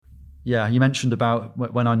Yeah, you mentioned about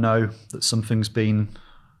when I know that something's been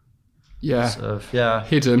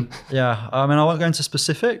hidden. Yeah, I mean, I won't go into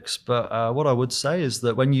specifics, but what I would say is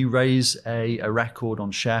that when you raise a record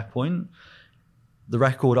on SharePoint, the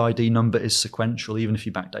record ID number is sequential, even if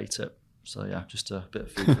you backdate it. So yeah, just a bit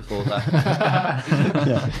of food for thought there.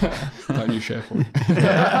 Don't use SharePoint.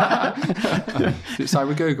 Is it same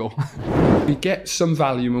with Google? We get some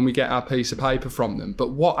value when we get our piece of paper from them,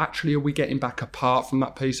 but what actually are we getting back apart from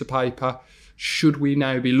that piece of paper? Should we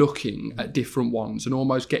now be looking at different ones and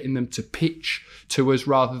almost getting them to pitch to us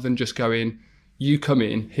rather than just going, you come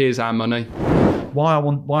in, here's our money? Why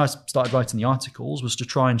I started writing the articles was to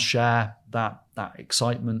try and share that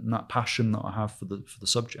excitement and that passion that I have for the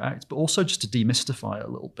subject, but also just to demystify it a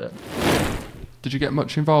little bit. Did you get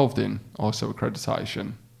much involved in ISO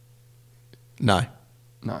accreditation? No.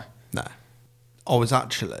 No. I was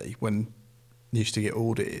actually, when I used to get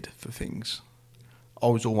audited for things, I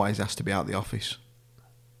was always asked to be out of the office.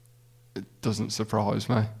 It doesn't surprise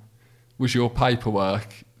me. Was your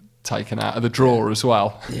paperwork taken out of the drawer as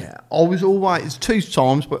well? Yeah, I was always, 2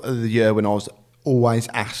 times of the year when I was always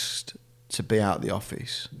asked to be out of the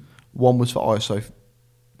office. One was for ISO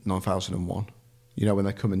 9001. You know, when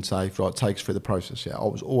they come and say, right, take us through the process. Yeah, I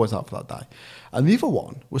was always out for that day. And the other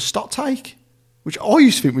one was stock take, which I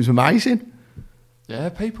used to think was amazing. Yeah,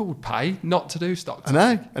 people would pay not to do stock take.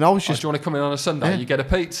 I know, and I was just... do you want to come in on a Sunday? Yeah. You get a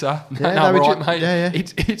pizza. Yeah, no, right, just, mate. Yeah.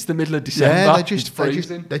 It's the middle of December. It's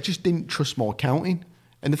freezing. They just didn't trust my accounting.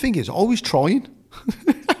 And the thing is, I was trying.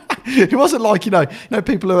 It wasn't like, you know,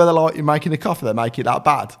 people who are like, you're making a coffee, they make it that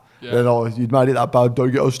bad. Yeah. Then, you'd made it that bad,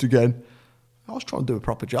 don't get us again. I was trying to do a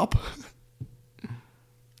proper job.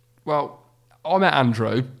 Well, I met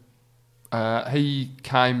Andrew. He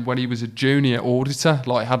came when he was a junior auditor,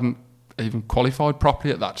 like hadn't even qualified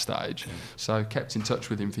properly at that stage. So kept in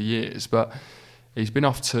touch with him for years. But he's been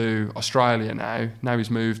off to Australia now. Now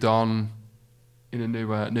he's moved on in a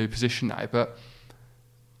new position now. But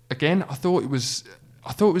again, I thought it was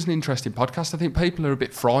an interesting podcast. I think people are a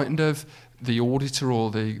bit frightened of the auditor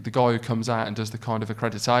or the guy who comes out and does the kind of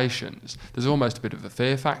accreditations. There's almost a bit of a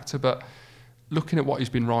fear factor, but looking at what he's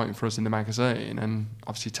been writing for us in the magazine, and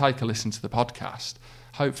obviously take a listen to the podcast,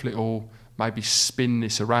 hopefully it'll maybe spin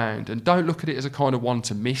this around. And don't look at it as a kind of one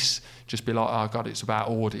to miss. Just be like, oh God, it's about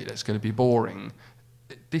audit, it's going to be boring.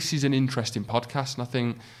 This is an interesting podcast, and I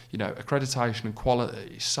think, accreditation and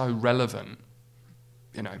quality is so relevant.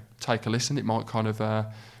 Take a listen. It might kind of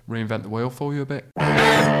reinvent the wheel for you a bit.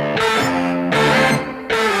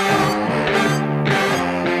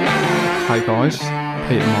 Hey guys,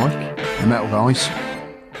 Pete and Mike, The Metal Guys.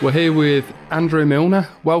 We're here with Andrew Milner.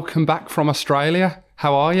 Welcome back from Australia.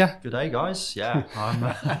 How are you? Good day, guys. Yeah, I'm.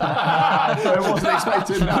 I wasn't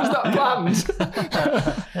expecting that. Was that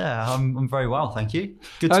planned? Yeah, I'm very well, thank you.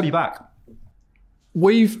 Good to be back.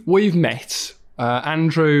 We've met.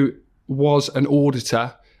 Andrew was an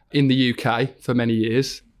auditor in the UK for many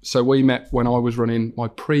years. So we met when I was running my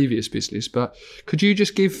previous business. But could you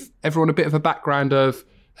just give everyone a bit of a background of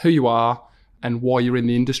who you are and why you're in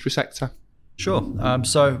the industry sector? Sure.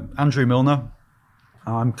 So Andrew Milner.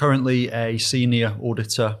 I'm currently a senior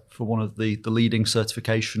auditor for one of the leading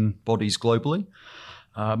certification bodies globally.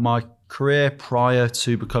 My career prior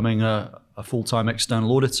to becoming a full-time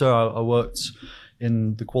external auditor, I worked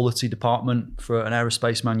in the quality department for an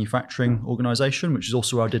aerospace manufacturing organisation, which is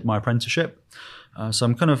also where I did my apprenticeship. So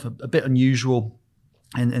I'm kind of a bit unusual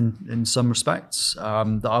in some respects.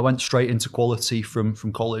 That I went straight into quality from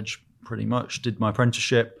college, pretty much. Did my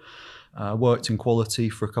apprenticeship, worked in quality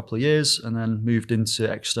for a couple of years, and then moved into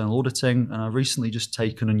external auditing. And I've recently just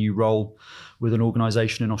taken a new role with an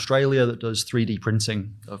organisation in Australia that does 3D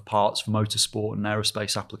printing of parts for motorsport and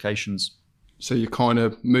aerospace applications. So you're kind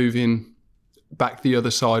of moving back the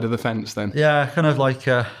other side of the fence then? Yeah, kind of like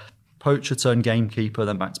a poacher turned gamekeeper,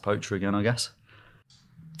 then back to poacher again, I guess.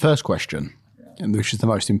 First question, and which is the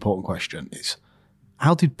most important question, is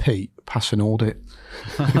how did Pete pass an audit?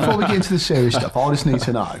 Before we get into the serious stuff, I just need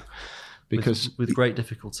to know. Because with great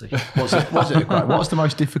difficulty. Was it great? What was the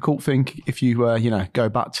most difficult thing if you go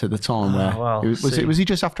back to the time where was he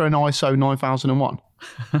just after an ISO 9001?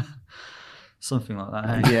 Something like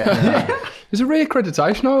that. Hey? Yeah. It was a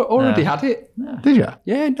re-accreditation. I already had it. Yeah. Did you?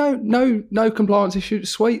 Yeah, no compliance issues.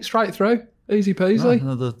 Sweet, straight through. Easy peasy.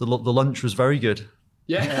 No, the lunch was very good.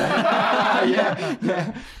 Yeah.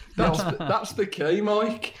 yeah. That's the key,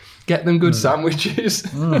 Mike. Get them good sandwiches.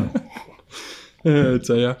 Oh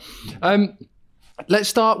dear. Let's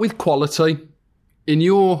start with quality.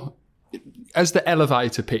 As the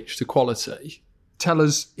elevator pitch to quality, tell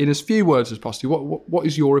us in as few words as possible, what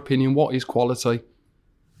is your opinion? What is quality?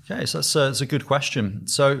 Okay, so that's a good question.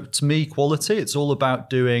 So to me, quality, it's all about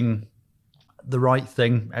doing the right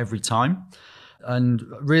thing every time. And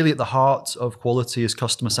really at the heart of quality is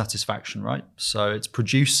customer satisfaction, right? So it's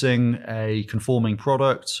producing a conforming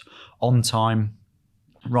product on time,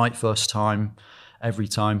 right first time, every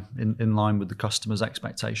time, in line with the customer's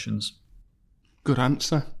expectations. Good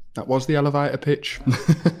answer. That was the elevator pitch.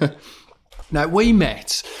 Now, we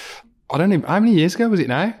met, I don't know, how many years ago was it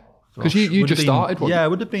now? Because you just started, wasn't Yeah, it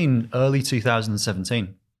would have been early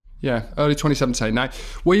 2017. Yeah, early 2017. Now,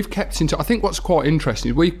 we've kept in touch. I think what's quite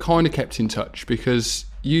interesting is we kind of kept in touch because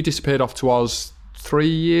you disappeared off to Oz 3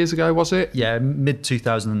 years ago, was it? Yeah,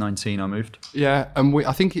 mid-2019 I moved. Yeah, and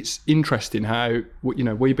I think it's interesting how,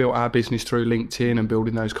 we built our business through LinkedIn and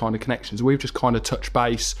building those kind of connections. We've just kind of touched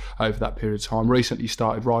base over that period of time. Recently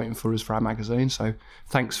started writing for us for our magazine, so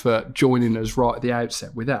thanks for joining us right at the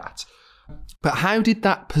outset with that. But how did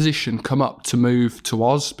that position come up to move to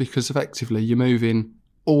Oz? Because effectively you're moving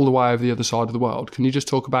all the way over the other side of the world. Can you just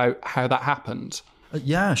talk about how that happened?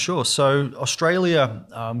 Yeah, sure. So Australia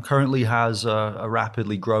currently has a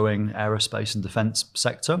rapidly growing aerospace and defence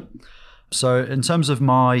sector. So in terms of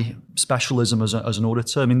my specialism as an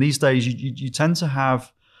auditor, I mean, these days you tend to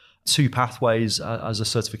have two pathways as a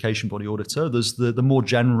certification body auditor. There's the more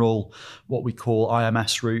general, what we call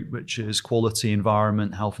IMS route, which is quality,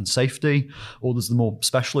 environment, health and safety, or there's the more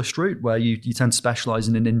specialist route where you tend to specialise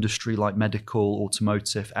in an industry like medical,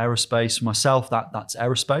 automotive, aerospace. For myself, that's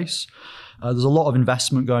aerospace. There's a lot of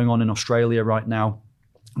investment going on in Australia right now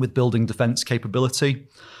with building defence capability.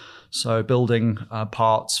 So building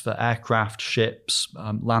parts for aircraft, ships,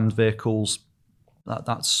 land vehicles.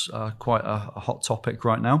 That's quite a hot topic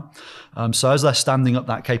right now. So as they're standing up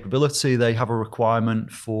that capability, they have a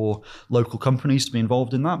requirement for local companies to be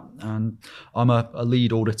involved in that. And I'm a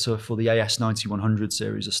lead auditor for the AS9100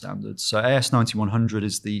 series of standards. So AS9100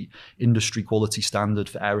 is the industry quality standard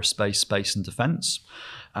for aerospace, space and defence.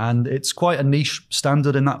 And it's quite a niche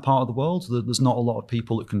standard in that part of the world. There's not a lot of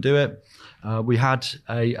people that can do it. We had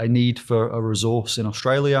a need for a resource in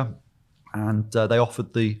Australia, and they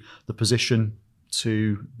offered the position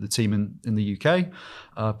to the team in the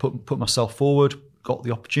UK, put myself forward, got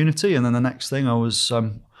the opportunity, and then the next thing I was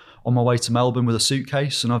on my way to Melbourne with a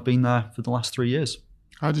suitcase, and I've been there for the last 3 years.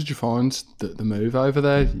 How did you find the move over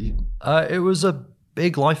there? It was a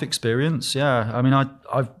big life experience, yeah. I mean,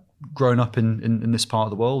 I've grown up in this part of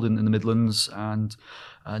the world, in the Midlands, and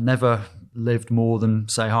never lived more than,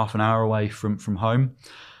 say, half an hour away from home.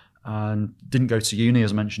 And didn't go to uni,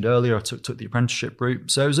 as I mentioned earlier. I took the apprenticeship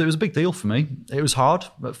route. So it was a big deal for me. It was hard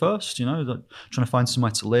at first, trying to find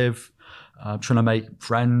somewhere to live, trying to make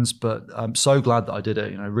friends, but I'm so glad that I did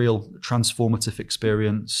it, real transformative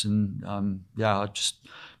experience. And I just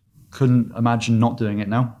couldn't imagine not doing it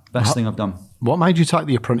now. Best thing I've done. What made you take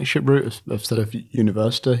the apprenticeship route instead of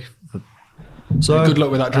university? So good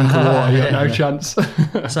luck with that drink of water, you got no chance.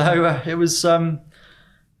 So it was...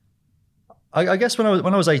 I guess when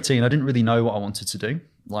I was 18, I didn't really know what I wanted to do,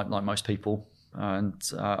 like most people. And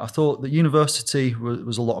I thought that university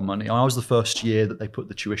was a lot of money. I was the first year that they put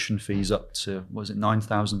the tuition fees up to, what was it,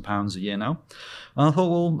 £9,000 a year now? And I thought,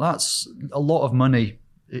 well, that's a lot of money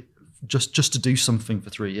just to do something for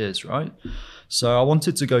 3 years, right? So I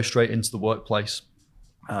wanted to go straight into the workplace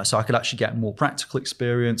so I could actually get more practical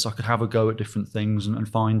experience. I could have a go at different things and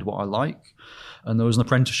find what I like. And there was an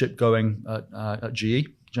apprenticeship going at GE,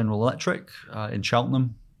 General Electric, in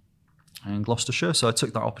Cheltenham in Gloucestershire. So I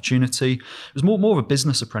took that opportunity. It was more of a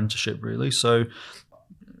business apprenticeship, really. So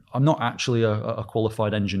I'm not actually a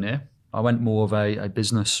qualified engineer. I went more of a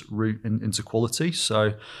business route into quality.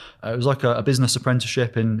 So it was like a business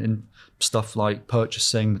apprenticeship in stuff like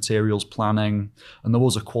purchasing, materials planning, and there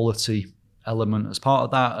was a quality element as part of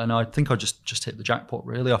that. And I think I just hit the jackpot,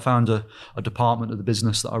 really. I found a department of the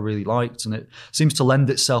business that I really liked, and it seems to lend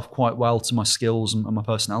itself quite well to my skills and my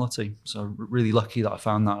personality. So really lucky that I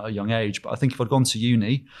found that at a young age. But I think if I'd gone to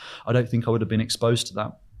uni, I don't think I would have been exposed to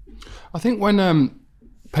that. I think when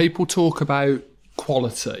people talk about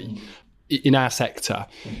quality in our sector,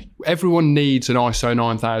 everyone needs an ISO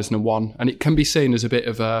 9001, and it can be seen as a bit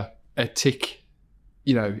of a tick,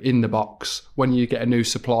 in the box. When you get a new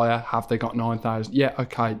supplier, have they got 9,000? Yeah,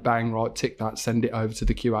 okay, bang, right, tick that, send it over to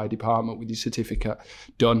the QA department with your certificate,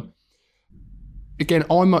 done. Again,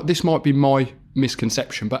 this might be my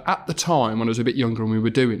misconception, but at the time when I was a bit younger and we were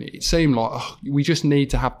doing it, it seemed like we just need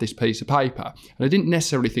to have this piece of paper. And I didn't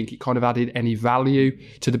necessarily think it kind of added any value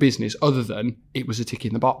to the business other than it was a tick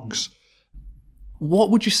in the box.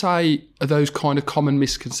 What would you say are those kind of common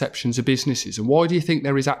misconceptions of businesses, and why do you think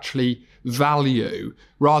there is actually value,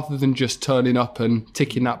 rather than just turning up and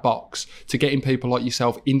ticking that box, to getting people like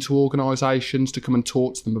yourself into organisations to come and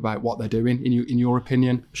talk to them about what they're doing, in your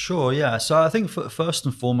opinion? Sure, yeah. So I think first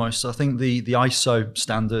and foremost, I think the ISO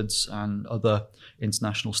standards and other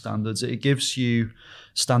international standards, it gives you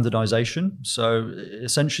standardization. So it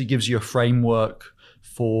essentially gives you a framework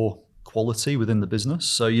for quality within the business.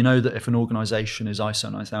 So you know that if an organization is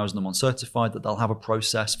ISO 9001 certified, that they'll have a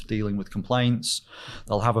process for dealing with complaints.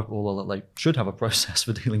 They should have a process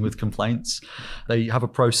for dealing with complaints. They have a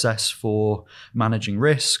process for managing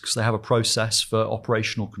risks. They have a process for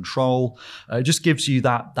operational control. It just gives you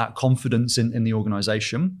that confidence in the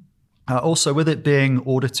organization. Also, with it being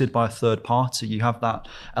audited by a third party, you have that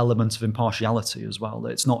element of impartiality as well.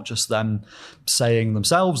 It's not just them saying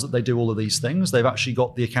themselves that they do all of these things. They've actually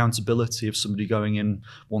got the accountability of somebody going in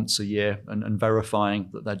once a year and verifying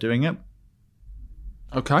that they're doing it.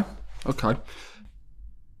 Okay.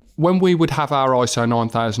 When we would have our ISO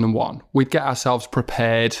 9001, we'd get ourselves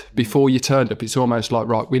prepared before you turned up. It's almost like,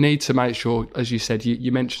 right, we need to make sure, as you said,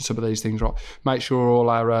 you mentioned some of these things, right? Make sure all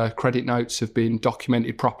our credit notes have been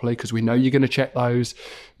documented properly, because we know you're going to check those.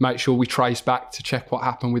 Make sure we trace back to check what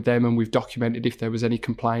happened with them, and we've documented if there was any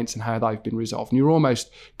complaints and how they've been resolved. And you're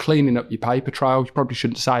almost cleaning up your paper trail. You probably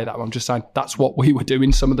shouldn't say that, but I'm just saying that's what we were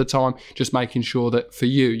doing some of the time, just making sure that for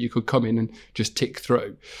you could come in and just tick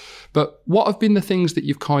through. But what have been the things that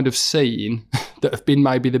you've kind of seen that have been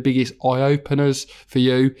maybe the biggest eye-openers for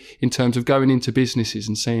you in terms of going into businesses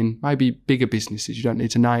and seeing maybe bigger businesses, you don't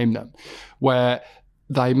need to name them, where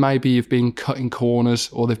they maybe have been cutting corners,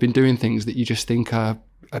 or they've been doing things that you just think are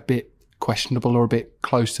a bit questionable or a bit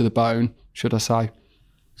close to the bone, should I say?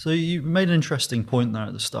 So you made an interesting point there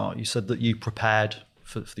at the start. You said that you prepared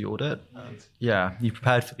for the audit. Yeah, you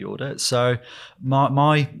prepared for the audit. So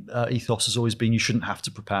my ethos has always been you shouldn't have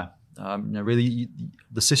to prepare. Really,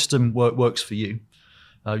 the system works for you.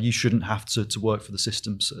 You shouldn't have to work for the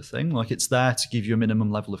system, sort of thing. Like, it's there to give you a minimum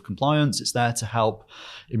level of compliance. It's there to help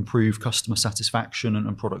improve customer satisfaction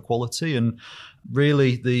and product quality. And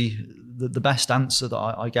really, the best answer that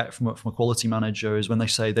I get from a quality manager is when they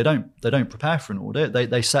say they don't prepare for an audit.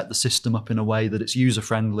 They set the system up in a way that it's user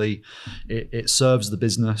friendly. It serves the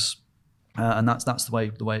business. And that's the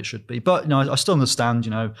way it should be. But I still understand.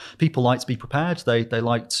 People like to be prepared. They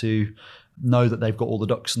like to know that they've got all the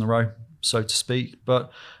ducks in a row, so to speak. But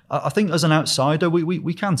I think as an outsider,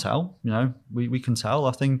 we can tell. We can tell.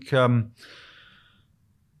 I think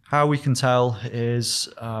how we can tell is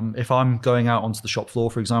if I'm going out onto the shop floor,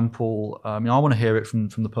 for example. I want to hear it from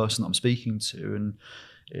the person that I'm speaking to, and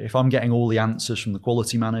if I'm getting all the answers from the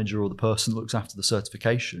quality manager or the person that looks after the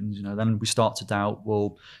certifications, then we start to doubt,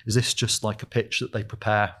 well, is this just like a pitch that they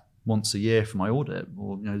prepare once a year for my audit?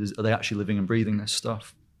 Or, are they actually living and breathing this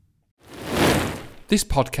stuff? This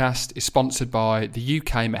podcast is sponsored by the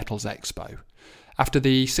UK Metals Expo. After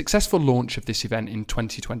the successful launch of this event in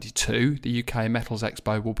 2022, the UK Metals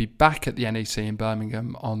Expo will be back at the NEC in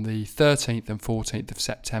Birmingham on the 13th and 14th of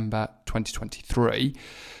September 2023.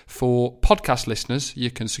 For podcast listeners,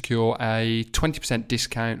 you can secure a 20%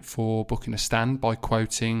 discount for booking a stand by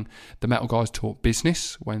quoting the Metal Guys Talk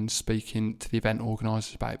Business when speaking to the event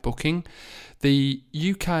organisers about booking. The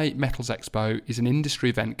UK Metals Expo is an industry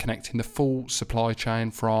event connecting the full supply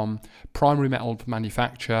chain from primary metal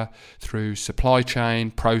manufacture through supply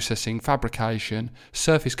chain, processing, fabrication,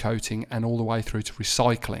 surface coating, and all the way through to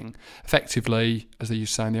recycling. Effectively, as they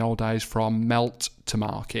used to say in the old days, from melt to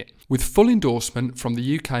market. With full endorsement from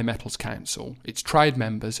the UK Metals Council, its trade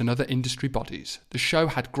members and other industry bodies, the show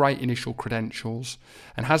had great initial credentials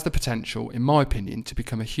and has the potential, in my opinion, to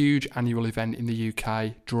become a huge annual event in the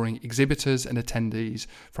UK, drawing exhibitors and attendees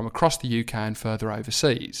from across the UK and further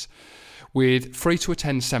overseas. With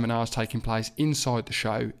free-to-attend seminars taking place inside the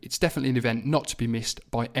show, it's definitely an event not to be missed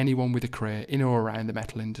by anyone with a career in or around the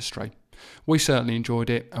metal industry. We certainly enjoyed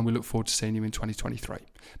it, and we look forward to seeing you in 2023.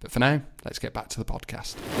 But for now, let's get back to the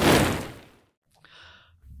podcast.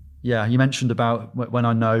 Yeah, you mentioned about when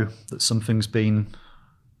I know that something's been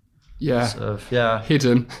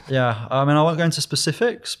hidden. Yeah, I won't go into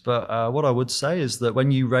specifics, but what I would say is that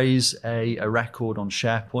when you raise a record on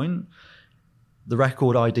SharePoint, the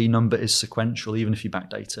record ID number is sequential, even if you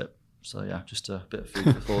backdate it. So yeah, just a bit of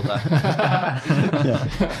food for thought there.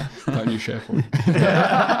 Don't use SharePoint.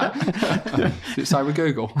 Did it say with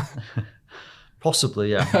Google?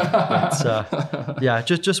 Possibly, yeah. But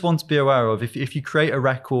just want to be aware of if you create a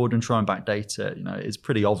record and try and backdate it, it's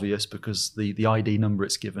pretty obvious because the ID number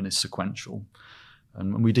it's given is sequential,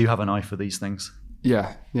 and we do have an eye for these things.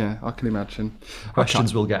 Yeah, I can imagine.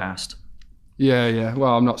 Questions will get asked. Yeah.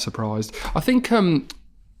 Well, I'm not surprised. I think,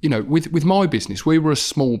 with my business, we were a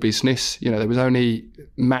small business. There was only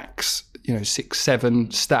max, 6,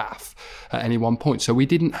 7 staff at any one point. So we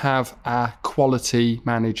didn't have a quality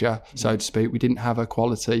manager, so to speak. We didn't have a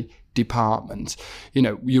quality department.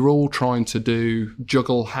 You're all trying to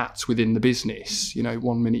juggle hats within the business.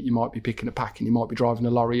 1 minute you might be picking a pack and you might be driving a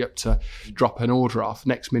lorry up to drop an order off.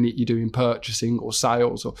 Next minute you're doing purchasing or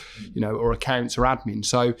sales or or accounts or admin.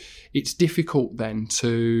 So it's difficult then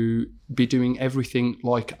to be doing everything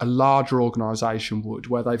like a larger organisation would,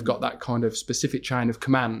 where they've got that kind of specific chain of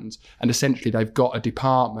command, and essentially they've got a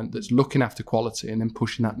department that's looking after quality and then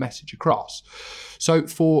pushing that message across. So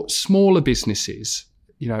for smaller businesses,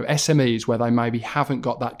 SMEs where they maybe haven't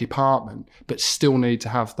got that department but still need to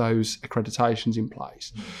have those accreditations in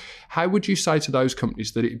place, how would you say to those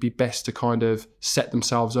companies that it'd be best to kind of set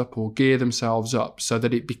themselves up or gear themselves up so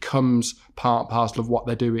that it becomes part and parcel of what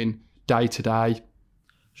they're doing day to day?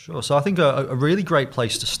 Sure. So I think a really great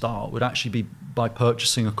place to start would actually be by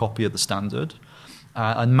purchasing a copy of the standard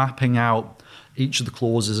and mapping out each of the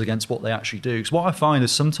clauses against what they actually do. Because what I find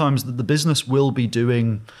is sometimes the business will be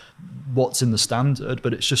doing what's in the standard,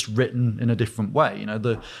 but it's just written in a different way.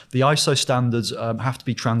 The ISO standards have to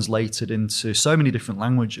be translated into so many different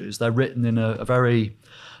languages. They're written in a very,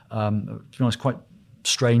 to be honest, quite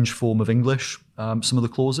strange form of English, some of the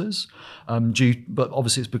clauses, but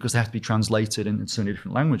obviously it's because they have to be translated in so many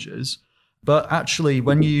different languages. But actually,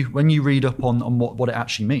 when you read up on what it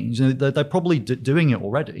actually means, they're probably doing it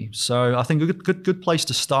already. So I think a good place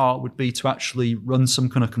to start would be to actually run some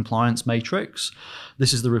kind of compliance matrix.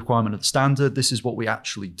 This is the requirement of the standard. This is what we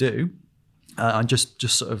actually do, and just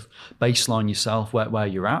sort of baseline yourself where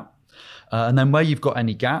you're at. And then where you've got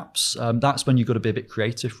any gaps, that's when you've got to be a bit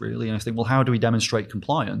creative, really. And I think, well, how do we demonstrate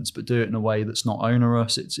compliance, but do it in a way that's not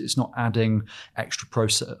onerous? It's not adding extra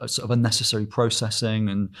sort of unnecessary processing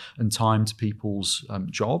and time to people's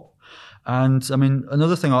job. And I mean,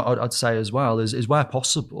 another thing I'd say as well is where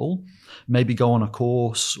possible, maybe go on a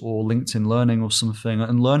course or LinkedIn Learning or something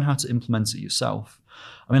and learn how to implement it yourself.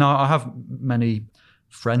 I mean, I have many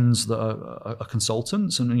friends that are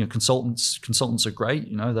consultants, and consultants are great.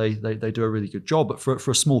 They do a really good job. But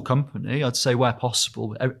for a small company, I'd say where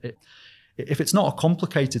possible, if it's not a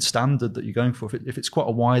complicated standard that you're going for, if it's quite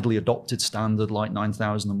a widely adopted standard like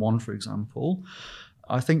 9001, for example,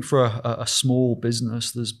 I think for a small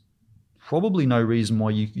business, there's probably no reason why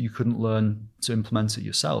you couldn't learn to implement it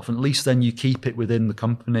yourself. And at least then you keep it within the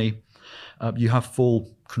company. You have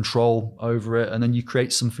full control over it, and then you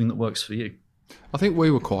create something that works for you. I think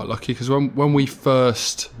we were quite lucky because when we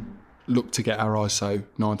first looked to get our ISO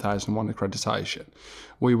 9001 accreditation,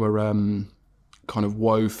 we were kind of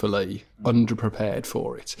woefully underprepared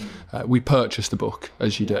for it. We purchased the book,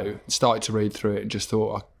 as you do, started to read through it and just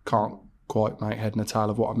thought, I can't quite make head and a tail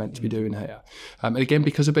of what I'm meant to be doing here. And again,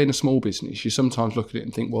 because of being a small business, you sometimes look at it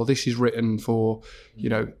and think, well, this is written for,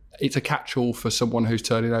 it's a catch-all for someone who's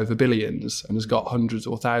turning over billions and has got hundreds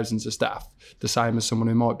or thousands of staff, the same as someone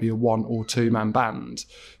who might be a 1 or 2 man band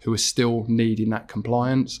who is still needing that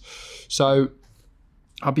compliance. So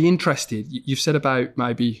I'd be interested, you've said about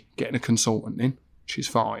maybe getting a consultant in, which is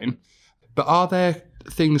fine, but are there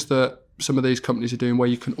things that some of these companies are doing where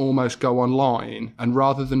you can almost go online and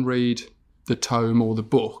rather than read the tome or the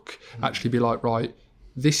book, actually be like, right,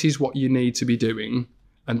 this is what you need to be doing,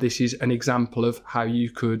 and this is an example of how you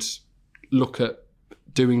could look at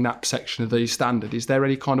doing that section of the standard? Is there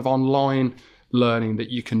any kind of online learning that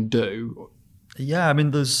you can do? Yeah, I mean,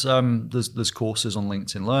 there's courses on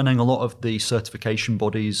LinkedIn Learning. A lot of the certification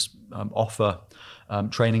bodies offer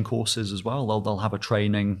training courses as well. They'll have a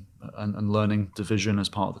training and learning division as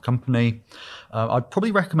part of the company. I'd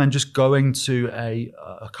probably recommend just going to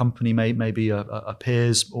a company, maybe a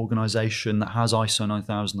peers organisation that has ISO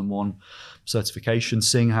 9001 certification,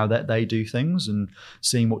 seeing how they do things and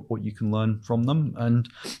seeing what you can learn from them. And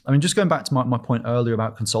I mean, just going back to my point earlier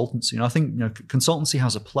about consultancy, I think consultancy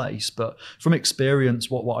has a place, but from experience,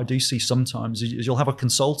 what I do see sometimes is you'll have a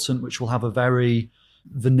consultant which will have a very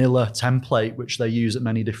vanilla template which they use at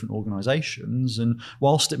many different organizations, and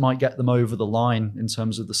whilst it might get them over the line in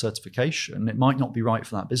terms of the certification, it might not be right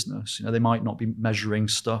for that business. They might not be measuring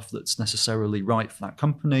stuff that's necessarily right for that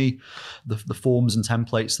company. The forms and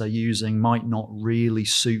templates they're using might not really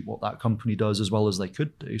suit what that company does as well as they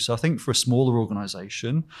could do. So I think for a smaller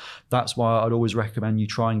organization, that's why I'd always recommend you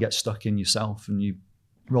try and get stuck in yourself and you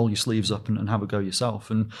roll your sleeves up and have a go yourself.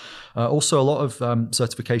 And also a lot of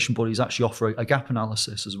certification bodies actually offer a gap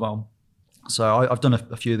analysis as well. So I've done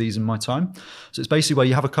a few of these in my time. So it's basically where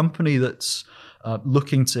you have a company that's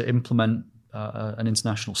looking to implement an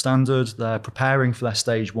international standard. They're preparing for their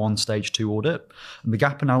stage 1, stage 2 audit. And the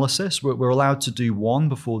gap analysis, we're allowed to do one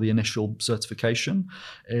before the initial certification,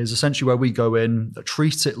 is essentially where we go in,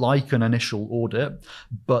 treat it like an initial audit,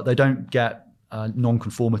 but they don't get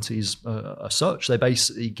non-conformities as such. They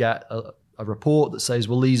basically get a report that says,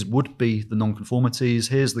 well, these would be the non-conformities,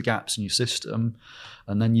 here's the gaps in your system,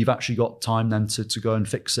 and then you've actually got time then to go and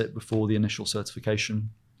fix it before the initial certification.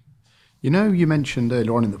 You know, you mentioned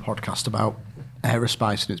earlier on in the podcast about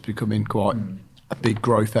aerospace and it's becoming quite a big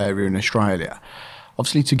growth area in Australia.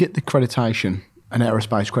 Obviously, to get the accreditation, an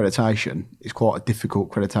aerospace accreditation, is quite a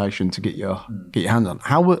difficult accreditation to get your hands on.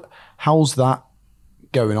 How's that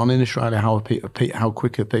going on in Australia? How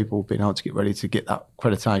quick are people being able to get ready to get that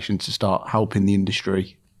accreditation to start helping the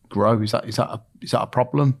industry grow? Is that a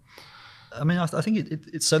problem? I mean, I think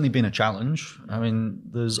it's certainly been a challenge. I mean,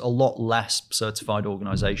 there's a lot less certified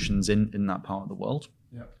organisations in that part of the world.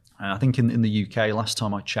 Yeah. And I think in the UK, last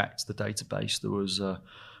time I checked the database, there was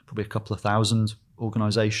probably a couple of thousand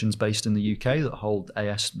organisations based in the UK that hold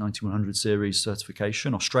AS9100 series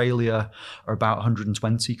certification. Australia are about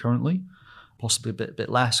 120 currently, possibly a bit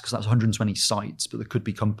less because that's 120 sites, but there could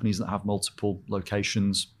be companies that have multiple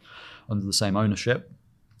locations under the same ownership.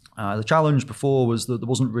 The challenge before was that there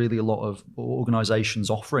wasn't really a lot of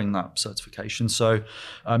organisations offering that certification. So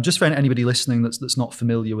just for anybody listening that's not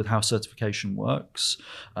familiar with how certification works,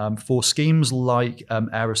 for schemes like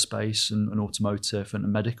aerospace and automotive and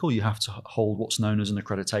medical, you have to hold what's known as an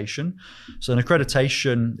accreditation. So an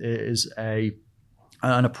accreditation is an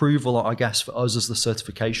approval, I guess, for us as the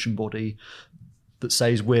certification body that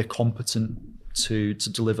says we're competent to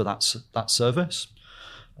deliver that service.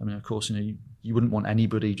 I mean, of course, you wouldn't want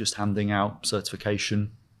anybody just handing out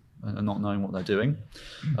certification and not knowing what they're doing.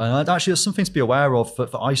 And actually, there's something to be aware of for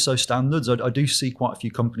ISO standards. I do see quite a few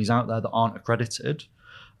companies out there that aren't accredited.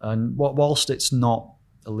 And whilst it's not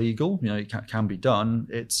illegal, it can be done,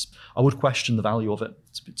 I would question the value of it,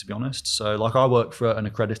 to be honest. So like I work for an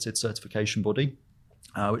accredited certification body,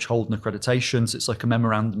 which hold an accreditation. So it's like a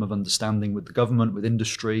memorandum of understanding with the government, with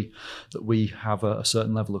industry, that we have a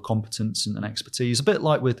certain level of competence and expertise. A bit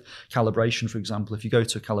like with calibration, for example. If you go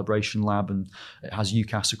to a calibration lab and it has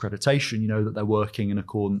UCAS accreditation, you know that they're working in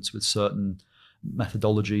accordance with certain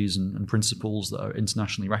methodologies and principles that are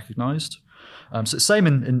internationally recognised. So it's the same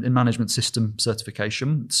in management system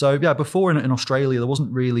certification. So yeah, before in Australia, there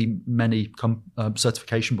wasn't really many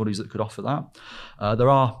certification bodies that could offer that. There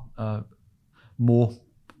are more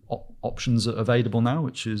options available now,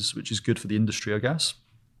 which is good for the industry, I guess.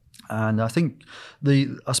 And I think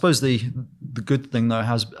the good thing though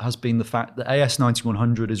has been the fact that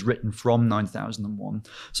AS9100 is written from 9001.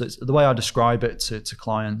 So the way I describe it to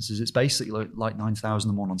clients is it's basically like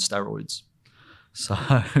 9001 on steroids. So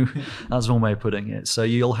that's one way of putting it. So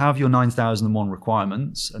you'll have your 9001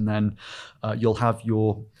 requirements, and then you'll have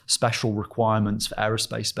your special requirements for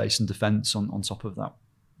aerospace, space and defence on top of that.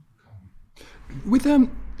 With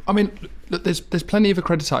I mean, look, there's plenty of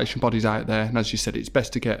accreditation bodies out there, and as you said, it's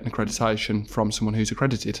best to get an accreditation from someone who's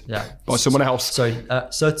accredited by someone else. So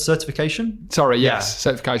certification? Sorry, yes,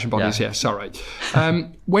 certification bodies. Yeah, sorry.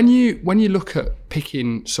 When you look at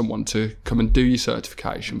picking someone to come and do your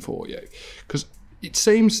certification for you, because it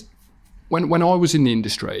seems when I was in the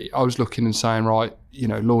industry, I was looking and saying, right,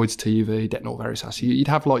 Lloyd's TUV, Detnor Veritas, you'd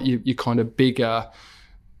have like your kind of bigger,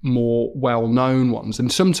 more well-known ones,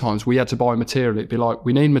 and sometimes we had to buy material. It'd be like,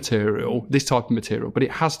 we need material, this type of material, but it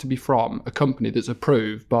has to be from a company that's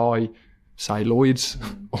approved by, say, Lloyd's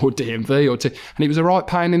or DMV and it was a right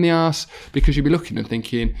pain in the ass, because you'd be looking and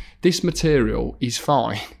thinking, this material is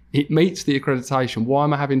fine, it meets the accreditation, why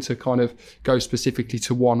am I having to kind of go specifically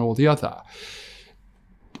to one or the other?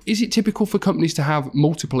 Is it typical for companies to have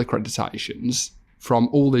multiple accreditations from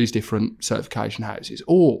all these different certification houses,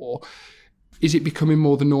 or is it becoming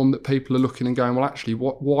more the norm that people are looking and going, well, actually,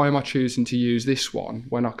 why am I choosing to use this one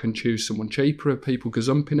when I can choose someone cheaper? Are people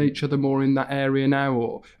gazumping each other more in that area now,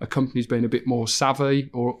 or are companies being a bit more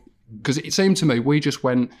savvy? Or because it seemed to me we just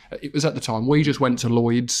went to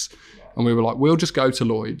Lloyd's and we were like, we'll just go to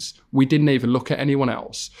Lloyd's. We didn't even look at anyone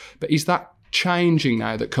else. But is that changing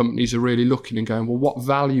now that companies are really looking and going, well, what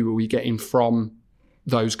value are we getting from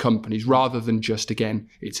those companies rather than just, again,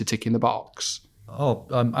 it's a tick in the box? Oh,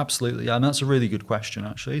 absolutely, and that's a really good question,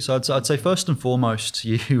 actually. So I'd say first and foremost,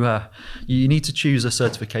 you need to choose a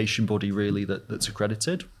certification body really that's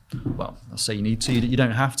accredited. Well, I say you need to. You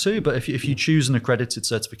don't have to, but if you choose an accredited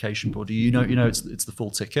certification body, you know it's the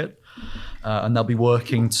full ticket, and they'll be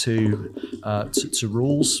working to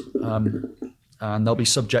rules. And they'll be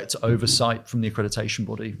subject to oversight from the accreditation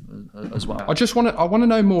body as well. I want to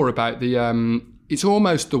know more about the it's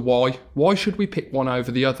almost the why. Why should we pick one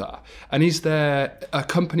over the other? And are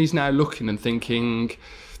companies now looking and thinking,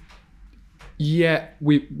 yeah,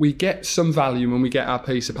 we get some value when we get our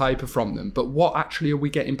piece of paper from them, but what actually are we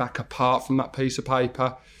getting back apart from that piece of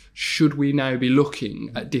paper? Should we now be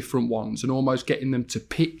looking at different ones and almost getting them to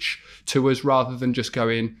pitch to us rather than just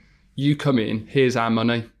going, you come in, here's our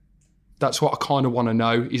money? That's what I kind of want to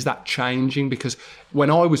know. Is that changing? Because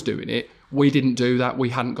when I was doing it, we didn't do that. We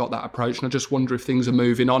hadn't got that approach. And I just wonder if things are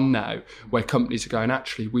moving on now where companies are going,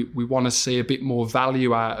 actually, we want to see a bit more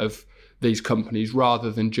value out of these companies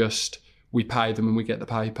rather than just we pay them and we get the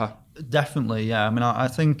paper. Definitely, yeah. I mean, I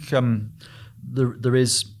think there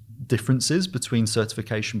is differences between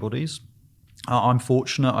certification bodies. I'm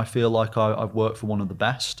fortunate. I feel like I've worked for one of the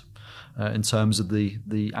best. In terms of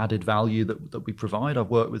the added value that we provide. I've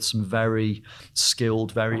worked with some very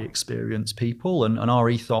skilled, very experienced people, and our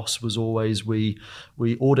ethos was always we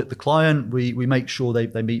audit the client, we make sure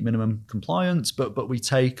they meet minimum compliance, but we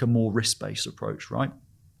take a more risk-based approach, right?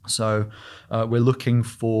 So we're looking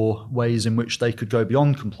for ways in which they could go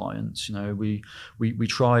beyond compliance. You know, we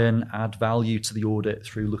try and add value to the audit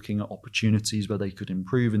through looking at opportunities where they could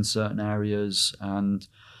improve in certain areas, and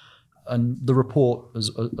the report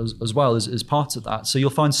as well is part of that. So you'll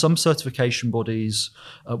find some certification bodies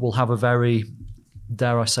will have a very,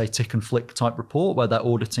 dare I say, tick and flick type report where they're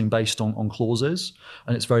auditing based on clauses,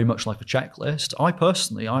 and it's very much like a checklist. I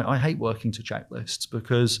personally, I hate working to checklists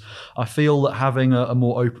because I feel that having a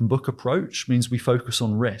more open book approach means we focus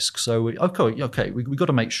on risk. So we got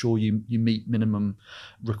to make sure you meet minimum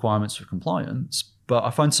requirements for compliance, but I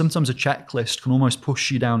find sometimes a checklist can almost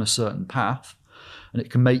push you down a certain path, and it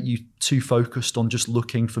can make you too focused on just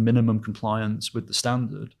looking for minimum compliance with the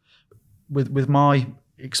standard. With my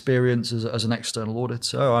experience as an external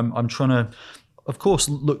auditor, I'm trying to, of course,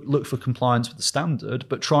 look for compliance with the standard,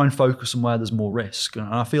 but try and focus on where there's more risk. And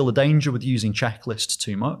I feel the danger with using checklists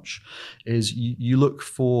too much is you look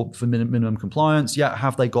for minimum compliance. Yeah,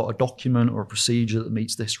 have they got a document or a procedure that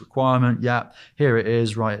meets this requirement? Yeah, here it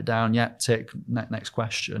is, write it down. Yeah, tick, next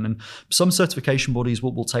question. And some certification bodies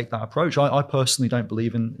will take that approach. I personally don't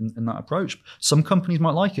believe in that approach. Some companies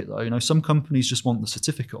might like it though. You know, some companies just want the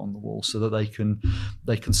certificate on the wall so that they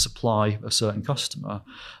can supply a certain customer.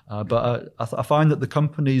 But I find that the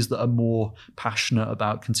companies that are more passionate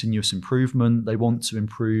about continuous improvement, they want to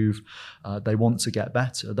improve, they want to get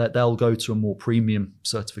better, that they'll go to a more premium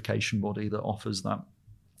certification body that offers that.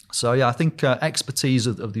 So yeah, I think expertise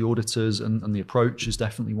of the auditors and the approach is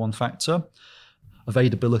definitely one factor.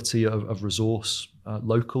 Availability of resource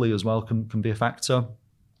locally as well can be a factor.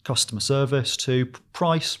 Customer service too.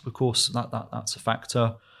 Price, of course, that's a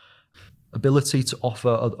factor. Ability to offer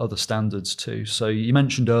other standards too. So you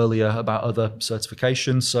mentioned earlier about other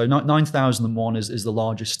certifications. So 9001 is the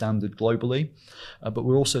largest standard globally, but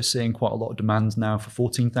we're also seeing quite a lot of demand now for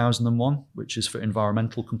 14001, which is for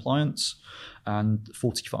environmental compliance, and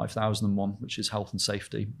 45001, which is health and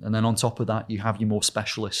safety. And then on top of that, you have your more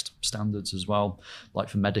specialist standards as well, like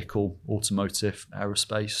for medical, automotive,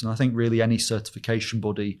 aerospace. And I think really any certification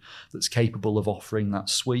body that's capable of offering that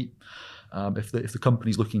suite, if the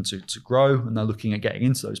company's looking to grow and they're looking at getting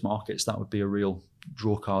into those markets, that would be a real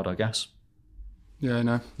draw card, I guess. Yeah,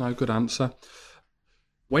 no, good answer.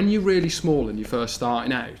 When you're really small and you're first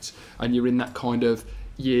starting out and you're in that kind of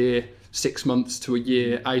year, 6 months to a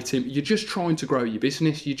year, 18, you're just trying to grow your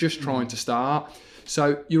business, you're just trying to start.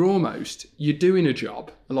 So you're doing a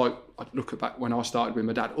job. Like, I look back when I started with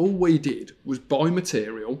my dad, all we did was buy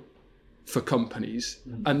material for companies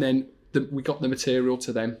and then we got the material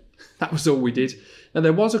to them. That was all we did. Now,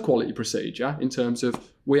 there was a quality procedure in terms of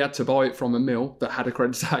we had to buy it from a mill that had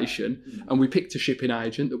accreditation, and we picked a shipping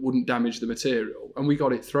agent that wouldn't damage the material, and we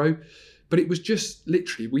got it through. But it was just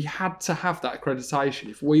literally, we had to have that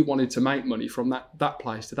accreditation if we wanted to make money from that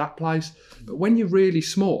place to that place. But when you're really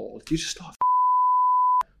small, you just like,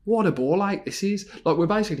 what a ball ache this is. Like, we're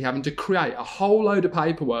basically having to create a whole load of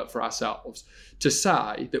paperwork for ourselves to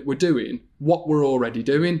say that we're doing what we're already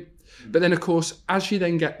doing. But then, of course, as you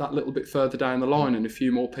then get that little bit further down the line and a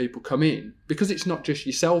few more people come in, because it's not just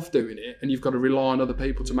yourself doing it and you've got to rely on other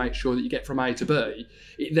people to make sure that you get from A to B,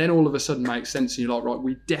 it then all of a sudden makes sense and you're like, right,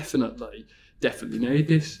 we definitely need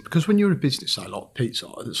this. Because when you're a business, say like Pizza,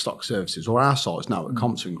 Stock Services, or our size now at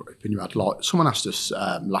Compton Group, and you had like, someone asked us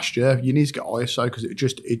last year, you need to get ISO because it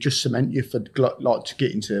just cement you for like to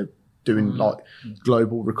get into doing like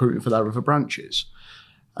global recruiting for their other branches.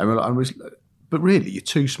 But really, you're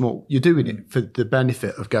too small. You're doing it for the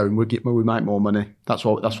benefit of going, we make more money. That's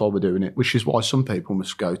why we're doing it, which is why some people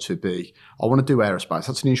must go to I want to do aerospace.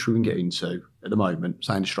 That's an industry we can get into at the moment,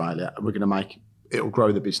 say in Australia, and we're going to make it'll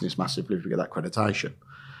grow the business massively if we get that accreditation.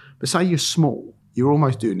 But say you're small, you're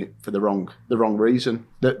almost doing it for the wrong reason.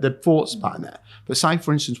 The thoughts pattern there. But say,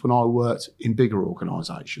 for instance, when I worked in bigger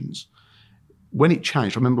organisations, when it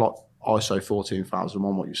changed, I remember like ISO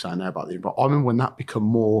 14001, what you're saying there about but I remember when that became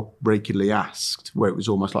more regularly asked, where it was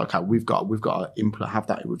almost like, okay, we've got to have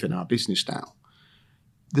that within our business now.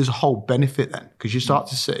 There's a whole benefit then, because you start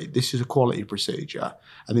to see this is a quality procedure,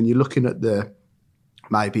 and then you're looking at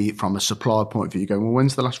maybe from a supplier point of view, going, well,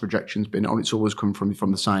 when's the last rejection's been on? It's always come from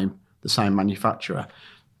the same manufacturer.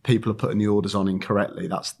 People are putting the orders on incorrectly.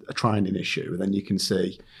 That's a training issue. And then you can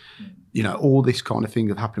see, all this kind of thing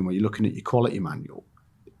that happening where you're looking at your quality manual.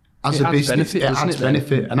 As a business, it adds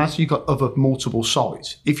benefit. And as you've got other multiple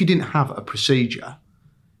sites, if you didn't have a procedure,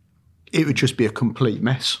 it would just be a complete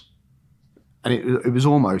mess. And it was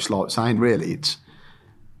almost like saying, really, it's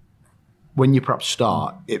when you perhaps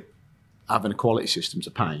start, having a quality system's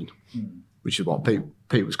a pain, which is what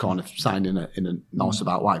Pete was kind of saying in a nice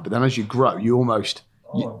about way. But then as you grow, you almost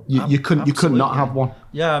you couldn't not have one.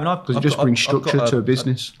 Yeah, I mean, because it just brings structure to a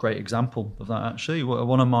business. A great example of that, actually.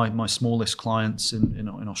 One of my smallest clients in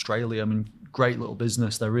Australia. I mean, great little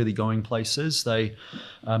business. They're really going places. They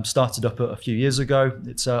started up a few years ago.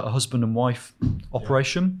 It's a husband and wife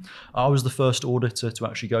operation. I was the first auditor to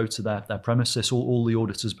actually go to their premises. All the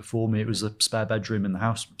auditors before me, it was a spare bedroom in the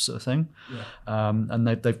house sort of thing. Yeah. And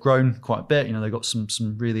they've grown quite a bit. They've got some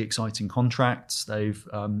really exciting contracts. They've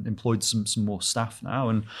employed some more staff now.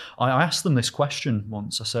 And I asked them this question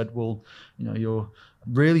once. I said, well, you're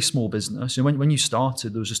really small business. When you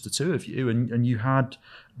started, there was just the two of you, and you had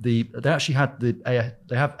they have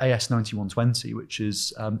AS9120, which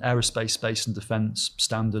is aerospace, space and defence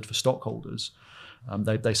standard for stockholders.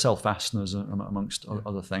 They sell fasteners amongst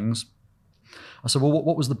other things. I said, well,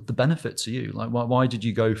 what was the benefit to you? Like, why did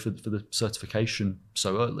you go for the certification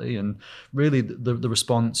so early? And really, the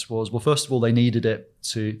response was, well, first of all, they needed it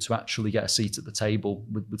to actually get a seat at the table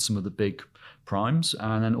with some of the big primes,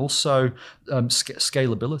 and then also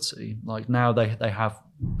scalability. Like now, they have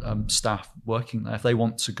staff working there. If they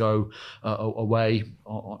want to go away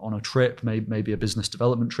on a trip, maybe a business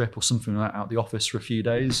development trip or something like that, out the office for a few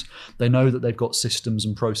days, they know that they've got systems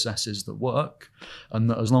and processes that work, and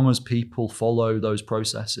that as long as people follow those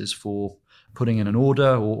processes for putting in an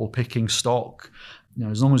order or picking stock,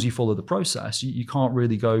 as long as you follow the process, you can't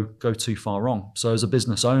really go too far wrong. So as a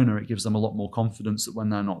business owner, it gives them a lot more confidence that when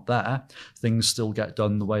they're not there, things still get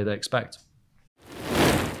done the way they expect.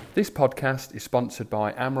 This podcast is sponsored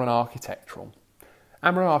by Amron Architectural.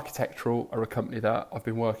 Amron Architectural are a company that I've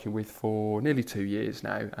been working with for nearly 2 years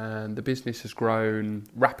now, and the business has grown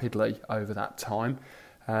rapidly over that time.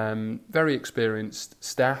 Very experienced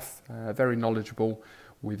staff, very knowledgeable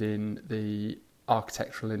within the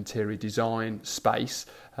architectural interior design space.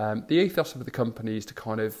 The ethos of the company is to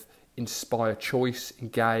kind of inspire choice,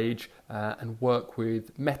 engage, and work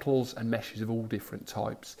with metals and meshes of all different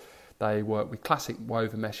types. They work with classic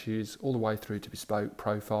woven meshes all the way through to bespoke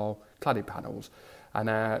profile cladding panels. And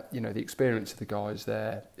the experience of the guys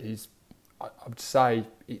there is, I would say,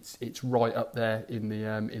 it's right up there in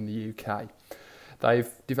the UK. They've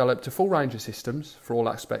developed a full range of systems for all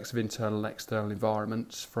aspects of internal and external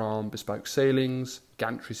environments, from bespoke ceilings,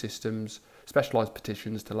 gantry systems, specialised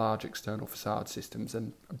partitions to large external facade systems,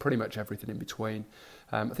 and pretty much everything in between.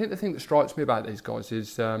 I think the thing that strikes me about these guys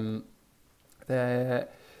is they're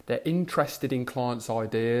interested in clients'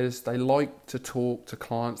 ideas. They like to talk to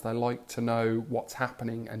clients. They like to know what's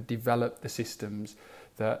happening and develop the systems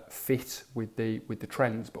that fit with the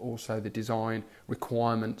trends, but also the design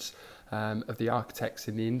requirements of the architects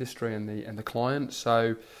in the industry and the clients.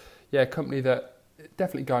 So, yeah, a company that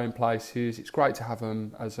definitely going places. It's great to have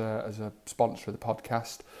them as a sponsor of the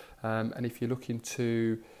podcast. And if you're looking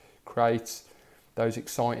to create those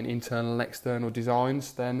exciting internal and external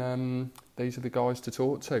designs, then these are the guys to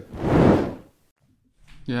talk to.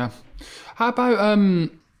 Yeah. How about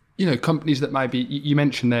companies that maybe you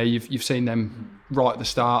mentioned there, you've seen them right at the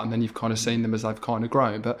start, and then you've kind of seen them as they've kind of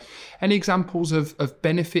grown. But any examples of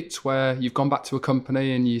benefits where you've gone back to a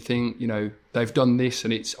company and you think, they've done this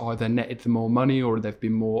and it's either netted them more money, or they've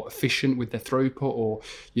been more efficient with their throughput, or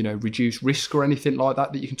reduced risk or anything like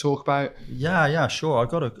that you can talk about? Yeah, sure. I've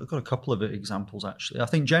got a couple of examples actually. I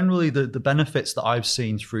think generally the benefits that I've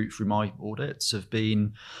seen through my audits have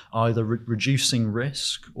been either reducing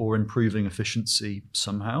risk or improving efficiency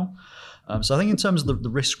somehow. So I think in terms of the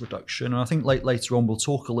risk reduction, and I think later on we'll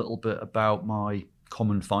talk a little bit about my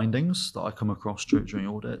common findings that I come across during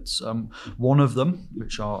audits. One of them,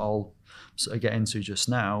 which I'll get into just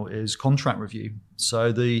now is contract review.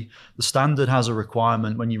 So the standard has a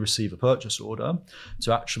requirement when you receive a purchase order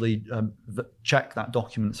to actually check that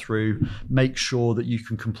document through, make sure that you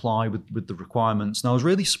can comply with the requirements. Now, I was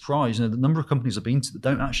really surprised, the number of companies I've been to that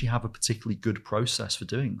don't actually have a particularly good process for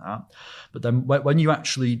doing that. But then when you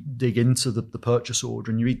actually dig into the purchase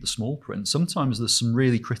order and you read the small print, sometimes there's some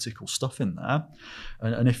really critical stuff in there.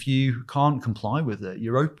 And if you can't comply with it,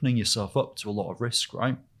 you're opening yourself up to a lot of risk,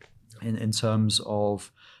 right? In terms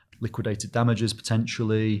of liquidated damages,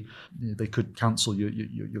 potentially. They could cancel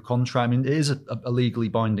your contract. I mean, it is a legally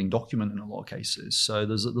binding document in a lot of cases. So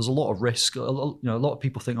there's a lot of risk. A lot of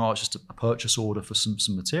people think, oh, it's just a purchase order for some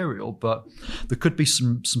material, but there could be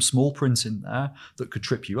some small print in there that could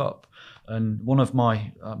trip you up. And one of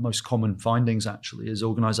my most common findings actually is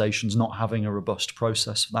organisations not having a robust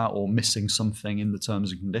process for that, or missing something in the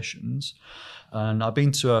terms and conditions. And I've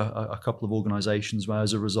been to a couple of organisations where,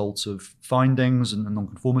 as a result of findings and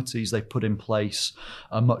non-conformities, they put in place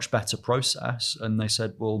a much better process. And they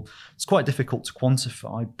said, well, it's quite difficult to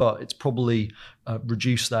quantify, but it's probably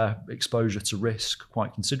reduced their exposure to risk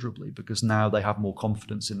quite considerably, because now they have more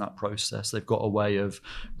confidence in that process. They've got a way of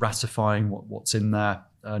ratifying what's in there,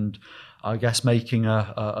 and I guess making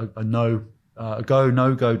a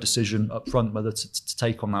no-go decision up front whether to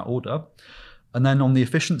take on that order. And then on the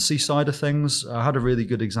efficiency side of things, I had a really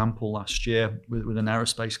good example last year with an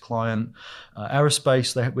aerospace client.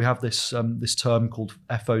 Aerospace, we have this term called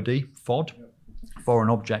FOD, foreign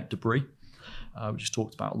object debris, which is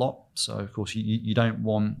talked about a lot. So of course you don't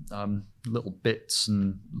want little bits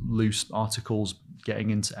and loose articles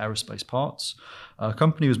getting into aerospace parts. A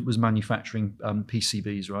company was manufacturing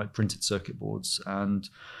PCBs, right, printed circuit boards, and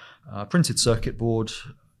printed circuit board.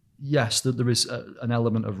 Yes, there is an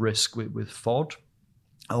element of risk with FOD,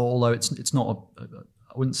 although it's not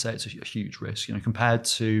I wouldn't say it's a huge risk, compared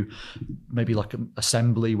to maybe like an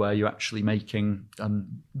assembly where you're actually making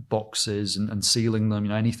boxes and sealing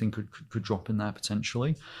them. Anything could drop in there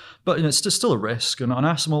potentially, but it's still a risk. And I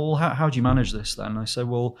asked them, well, how do you manage this then? And I said,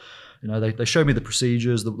 well, they showed me the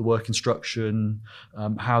procedures, the work instruction,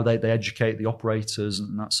 how they educate the operators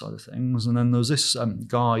and that side of things. And then there was this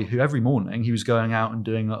guy who every morning he was going out and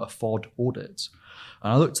doing a FOD audit.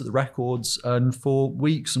 And I looked at the records, and for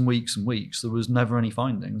weeks and weeks and weeks, there was never any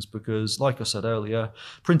findings, because, like I said earlier,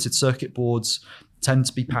 printed circuit boards tend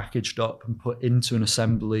to be packaged up and put into an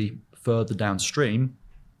assembly further downstream,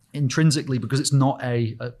 intrinsically, because it's not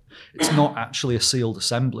actually a sealed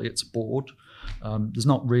assembly; it's a board. There's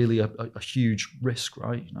not really a huge risk,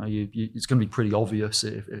 right? It's going to be pretty obvious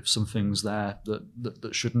if something's there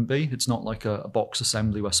that shouldn't be. It's not like a box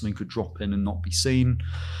assembly where something could drop in and not be seen.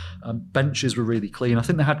 Benches were really clean. I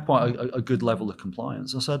think they had quite a good level of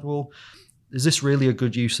compliance. I said, well, is this really a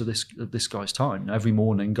good use of this guy's time? Every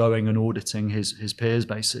morning going and auditing his peers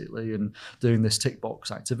basically and doing this tick box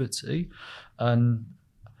activity. And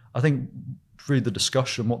I think through the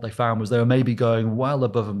discussion, what they found was they were maybe going well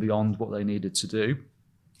above and beyond what they needed to do.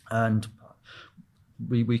 And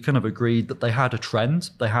we kind of agreed that they had a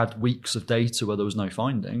trend. They had weeks of data where there was no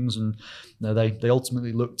findings, and they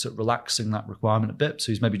ultimately looked at relaxing that requirement a bit.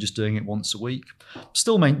 So he's maybe just doing it once a week,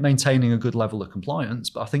 still maintaining a good level of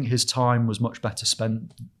compliance. But I think his time was much better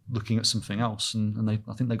spent looking at something else, and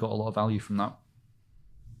I think they got a lot of value from that.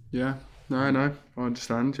 Yeah. No, I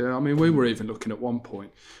understand. Yeah, I mean, we were even looking at one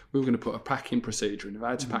point. We were going to put a packing procedure in of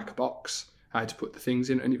how to pack a box, how to put the things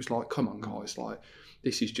in, and it was like, come on, guys, like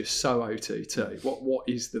this is just so OTT. What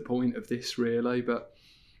is the point of this really? But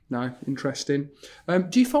no, interesting.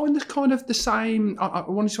 Do you find the kind of the same? I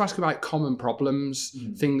wanted to ask about common problems,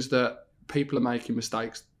 things that people are making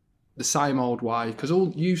mistakes the same old way, because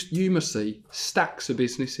all you must see stacks of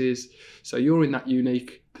businesses. So you're in that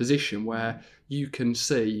unique position where you can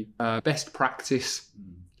see best practice,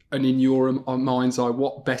 and in your mind's eye,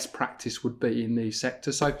 what best practice would be in these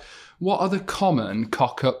sectors. So what are the common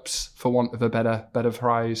cock-ups, for want of a better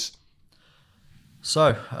phrase?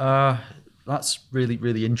 So that's really,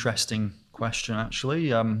 really interesting question,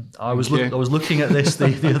 actually. I was looking at this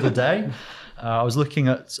the other day. I was looking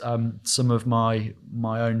at some of my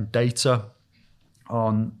own data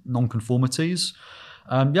on non-conformities.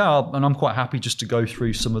 And I'm quite happy just to go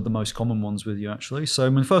through some of the most common ones with you, actually. So, I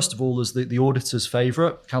mean, first of all, is the auditor's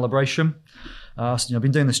favourite, calibration. I've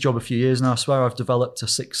been doing this job a few years now. I swear I've developed a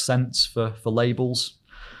sixth sense for labels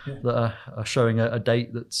that are showing a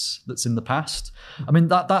date that's in the past. I mean,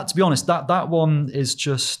 that to be honest, that one is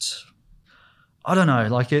just, I don't know,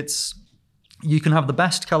 like you can have the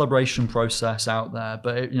best calibration process out there,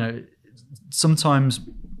 but sometimes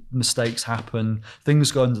mistakes happen,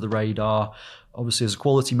 things go under the radar. Obviously, as a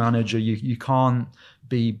quality manager, you can't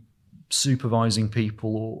be supervising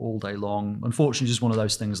people all day long. Unfortunately, just one of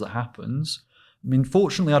those things that happens. I mean,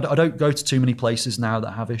 fortunately, I don't go to too many places now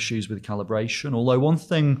that have issues with calibration, although one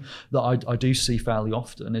thing that I do see fairly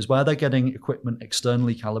often is where they're getting equipment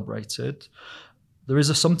externally calibrated, there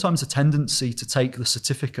is sometimes a tendency to take the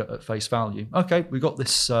certificate at face value. Okay, we got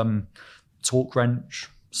this torque wrench,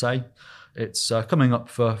 say, it's coming up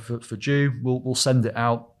for due, we'll send it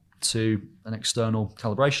out to an external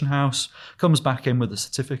calibration house, comes back in with a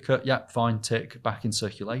certificate, fine, tick, back in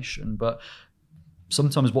circulation. But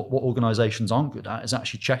sometimes what organisations aren't good at is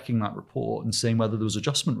actually checking that report and seeing whether there was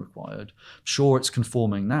adjustment required. Sure, it's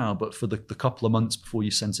conforming now, but for the couple of months before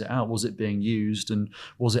you sent it out, was it being used and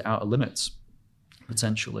was it out of limits?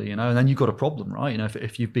 Potentially, and then you've got a problem, right?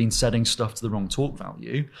 If you've been setting stuff to the wrong torque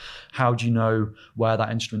value, how do you know where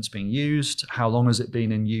that instrument's being used? How long has it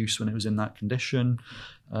been in use when it was in that condition?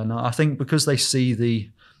 And I think because they see the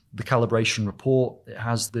calibration report, it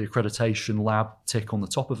has the accreditation lab tick on the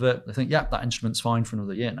top of it, they think, that instrument's fine for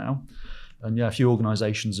another year now. And a few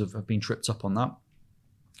organisations have been tripped up on that.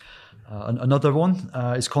 Another one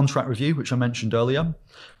is contract review, which I mentioned earlier.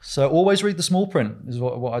 So always read the small print is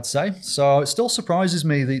what I'd say. So it still surprises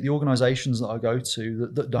me the organisations that I go to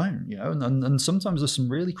that don't, and sometimes there's some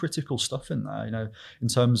really critical stuff in there, in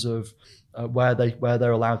terms of where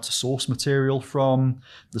they're allowed to source material from,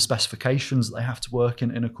 the specifications that they have to work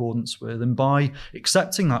in accordance with. And by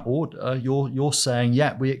accepting that order, you're saying,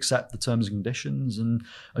 we accept the terms and conditions, and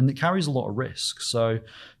it carries a lot of risk. So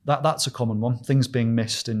that's a common one, things being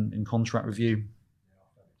missed in contract review.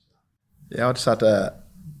 Yeah, I just had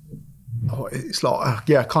it's like,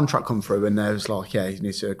 a contract come through and there's like, you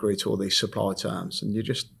need to agree to all these supply terms. And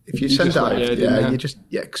if you send that over,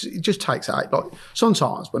 because it just takes out. Like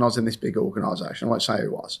sometimes when I was in this big organisation, I won't say who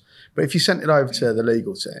it was, but if you sent it over to the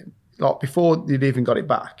legal team, like before you'd even got it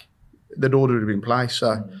back, the order had been placed.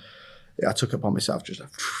 So I took it upon myself just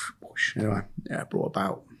push. Anyway, brought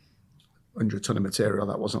about 100 ton of material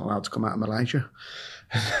that wasn't allowed to come out of Malaysia.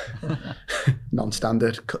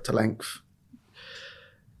 Non-standard, cut to length.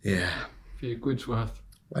 Yeah. A few quid's worth.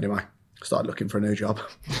 Anyway, started looking for a new job.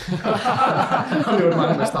 I knew I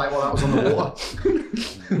made a mistake while that was on the water.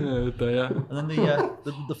 And then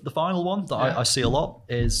the final one that I see a lot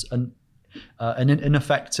is an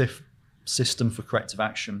ineffective system for corrective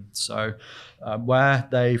action. So where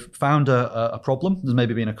they've found a problem, there's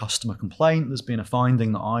maybe been a customer complaint, there's been a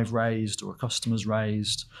finding that I've raised or a customer's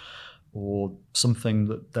raised, or something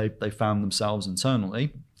that they found themselves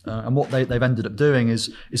internally. And what they've ended up doing is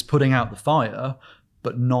putting out the fire,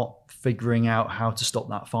 but not figuring out how to stop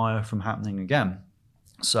that fire from happening again.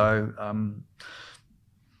 So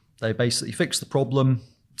they basically fixed the problem,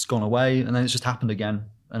 it's gone away, and then it's just happened again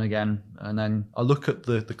and again. And then I look at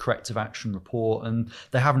the corrective action report, and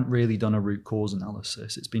they haven't really done a root cause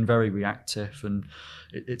analysis. It's been very reactive, and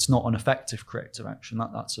it's not an effective corrective action.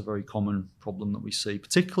 That's a very common problem that we see,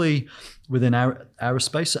 particularly within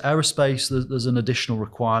aerospace. So aerospace, there's an additional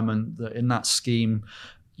requirement that in that scheme,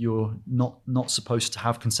 you're not supposed to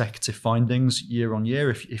have consecutive findings year on year.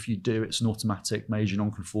 If you do, it's an automatic major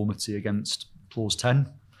non-conformity against clause 10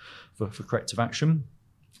 for corrective action.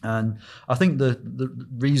 And I think the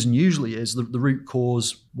reason usually is the root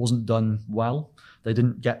cause wasn't done well. They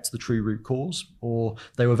didn't get to the true root cause, or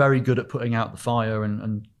they were very good at putting out the fire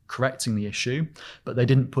and correcting the issue, but they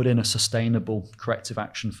didn't put in a sustainable corrective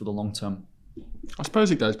action for the long term. I suppose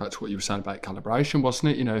it goes back to what you were saying about calibration,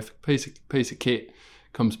 wasn't it? If a piece of kit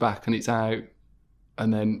comes back and it's out,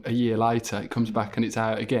 and then a year later it comes back and it's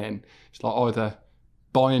out again, it's like either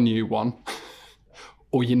buy a new one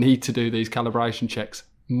or you need to do these calibration checks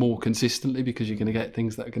more consistently, because you're going to get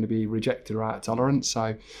things that are going to be rejected or out of tolerance.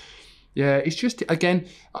 So it's just, again,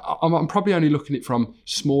 I'm probably only looking at it from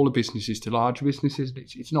smaller businesses to larger businesses.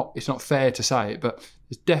 It's not fair to say it, but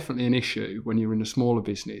there's definitely an issue when you're in a smaller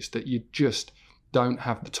business that you just don't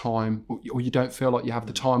have the time, or you don't feel like you have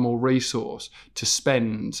the time or resource to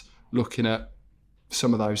spend looking at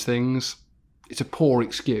some of those things. It's a poor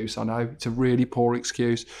excuse, I know, it's a really poor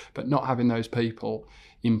excuse, but not having those people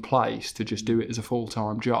in place to just do it as a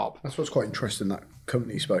full-time job. That's what's quite interesting, that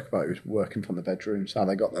company you spoke about, was working from the bedrooms, how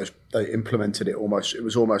they got those, they implemented it it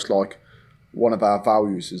was almost like one of our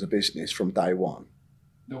values as a business from day one.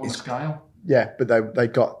 They're on a scale. Yeah, but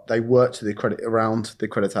they worked to around the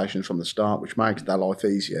accreditations from the start, which makes their life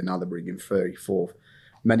easier. Now they're bringing 34.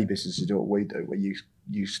 Many businesses do what we do, where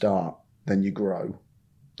you start, then you grow,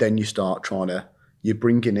 then you start you're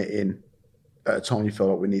bringing it in at a time you feel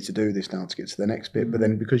like we need to do this now to get to the next bit. But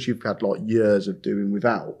then because you've had like years of doing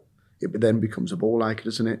without, it then becomes a ball ache,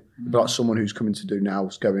 doesn't it? But like someone who's coming to do now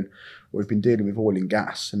is going, we've been dealing with oil and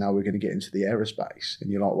gas, and now we're going to get into the aerospace.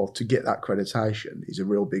 And you're like, well, to get that accreditation is a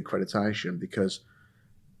real big accreditation because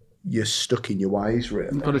you're stuck in your ways,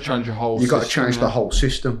 really. You've got to change your whole. You've got to change the whole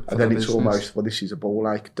system, and then it's business. almost, well, this is a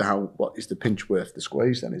ball ache. What is the pinch worth the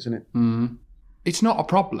squeeze? Then, isn't it? It's not a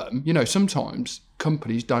problem. Sometimes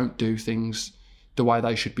companies don't do things the way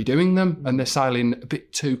they should be doing them, and they're sailing a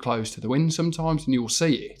bit too close to the wind sometimes, and you'll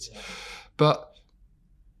see it. But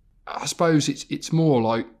I suppose it's more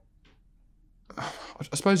like, I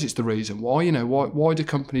suppose it's the reason why. Why do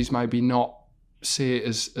companies maybe not see it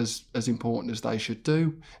as important as they should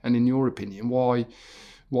do? And in your opinion, why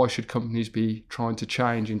should companies be trying to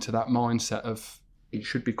change into that mindset of it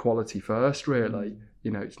should be quality first, really?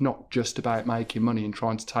 It's not just about making money and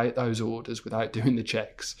trying to take those orders without doing the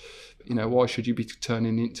checks. Why should you be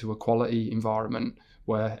turning into a quality environment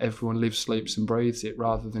where everyone lives, sleeps and breathes it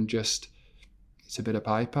rather than just it's a bit of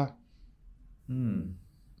paper?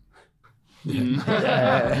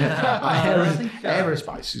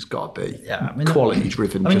 Aerospace has got to be quality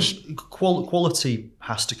driven. Quality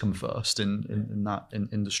has to come first in that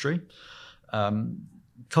industry.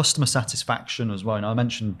 Customer satisfaction as well. I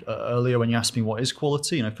mentioned earlier when you asked me what is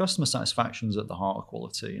quality, customer satisfaction is at the heart of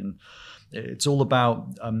quality, and it's all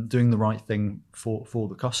about doing the right thing for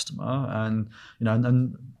the customer. And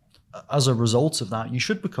and as a result of that, you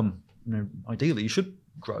should become, ideally, you should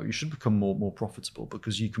grow. You should become more profitable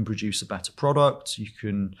because you can produce a better product. You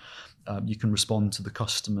can respond to the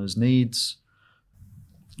customer's needs.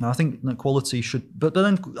 And I think that quality should, but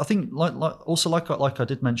then I think like I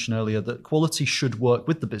did mention earlier, that quality should work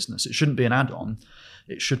with the business. It shouldn't be an add-on.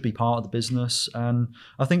 It should be part of the business. And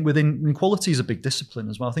I think quality is a big discipline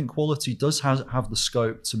as well. I think quality does have the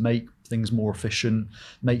scope to make things more efficient,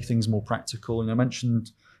 make things more practical. And I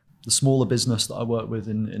mentioned the smaller business that I work with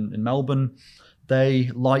in Melbourne. They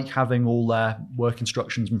like having all their work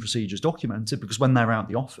instructions and procedures documented because when they're out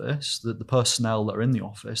the office, the personnel that are in the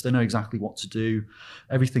office, they know exactly what to do.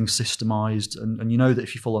 Everything's systemized, and you know that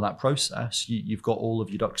if you follow that process, you've got all of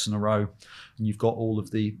your ducks in a row, and you've got all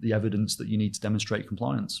of the evidence that you need to demonstrate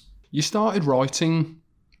compliance. You started writing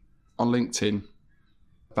on LinkedIn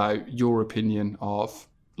about your opinion of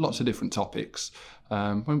lots of different topics.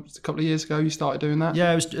 A couple of years ago you started doing that?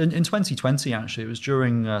 Yeah, it was in 2020 actually. It was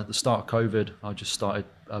during the start of COVID. I just started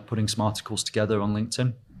putting some articles together on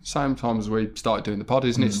LinkedIn. Same time as we started doing the pod,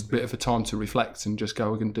 isn't it? It's a bit of a time to reflect and just go,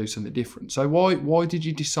 we're going to do something different. So why did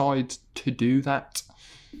you decide to do that?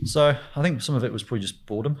 So I think some of it was probably just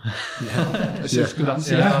boredom. That's a good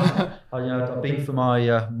answer. I've been for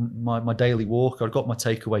my daily walk. I've got my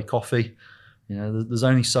takeaway coffee. There's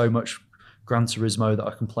only so much Gran Turismo that I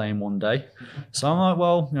can play in one day. So I'm like,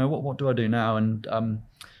 well, what do I do now? And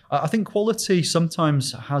I think quality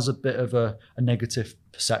sometimes has a bit of a negative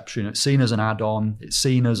perception. It's seen as an add-on. It's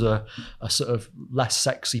seen as a sort of less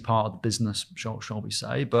sexy part of the business, shall we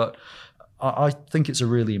say. But I think it's a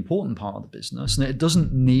really important part of the business, and it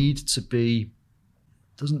doesn't need to be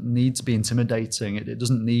intimidating. It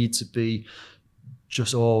doesn't need to be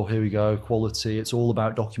just, here we go, quality. It's all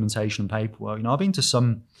about documentation and paperwork. I've been to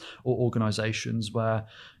some organisations where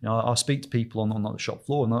I speak to people on the shop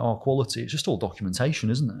floor and they're, quality, it's just all documentation,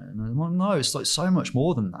 isn't it? And I'm like, no, it's like so much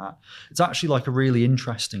more than that. It's actually like a really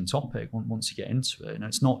interesting topic once you get into it.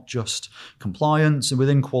 It's not just compliance. And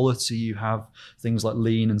within quality, you have things like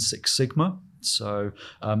Lean and Six Sigma. So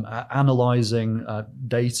analysing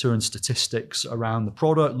data and statistics around the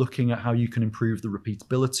product, looking at how you can improve the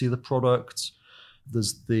repeatability of the product.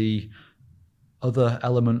 There's the other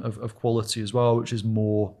element of quality as well, which is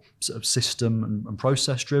more sort of system and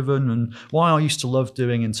process driven. And why I used to love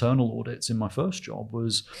doing internal audits in my first job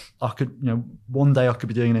was I could, one day I could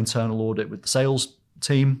be doing an internal audit with the sales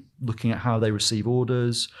team, looking at how they receive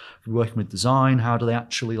orders, working with design, how do they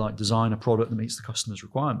actually design a product that meets the customer's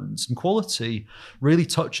requirements. And quality really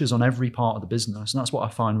touches on every part of the business, and that's what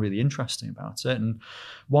I find really interesting about it. And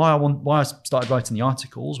why I started writing the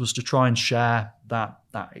articles was to try and share that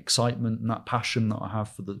excitement and that passion that I have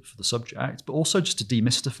for the subject, but also just to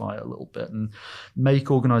demystify it a little bit and make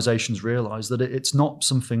organizations realize that it's not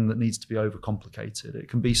something that needs to be overcomplicated. It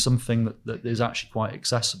can be something that is actually quite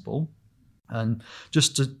accessible. And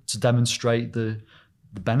just to demonstrate the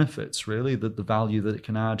benefits, really, the value that it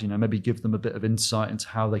can add, maybe give them a bit of insight into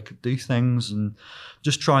how they could do things and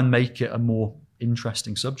just try and make it a more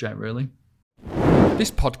interesting subject, really.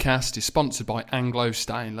 This podcast is sponsored by Anglo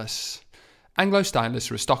Stainless. Anglo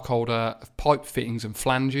Stainless are a stockholder of pipe fittings and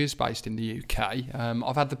flanges based in the UK.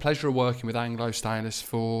 I've had the pleasure of working with Anglo Stainless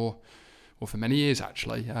for many years,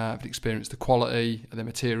 actually. I've experienced the quality of their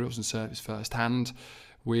materials and service firsthand.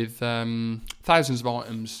 with thousands of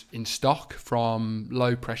items in stock, from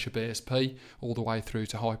low pressure BSP all the way through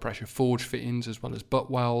to high pressure forge fittings, as well as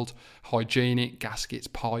butt weld, hygienic, gaskets,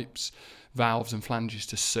 pipes, valves and flanges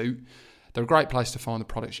to suit. They're a great place to find the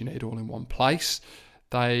products you need all in one place.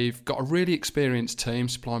 They've got a really experienced team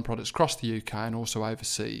supplying products across the UK and also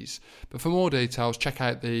overseas. But for more details, check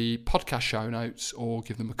out the podcast show notes or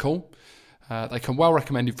give them a call. They come well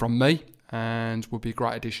recommended from me and would be a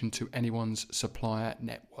great addition to anyone's supplier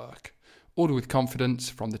network. Order with confidence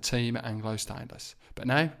from the team at Anglo Stainless. But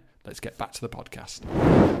now, let's get back to the podcast.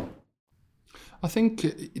 I think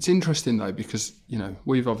it's interesting though, because, you know,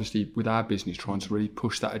 we've obviously, with our business, trying to really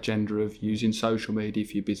push that agenda of using social media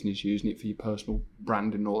for your business, using it for your personal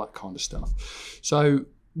brand and all that kind of stuff. So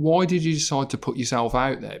why did you decide to put yourself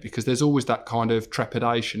out there? Because there's always that kind of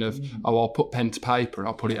trepidation of, I'll put pen to paper and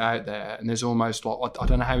I'll put it out there. And there's almost like, I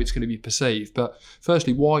don't know how it's going to be perceived. But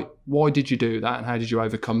firstly, why did you do that and how did you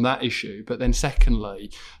overcome that issue? But then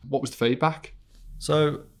secondly, what was the feedback?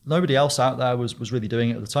 So nobody else out there was really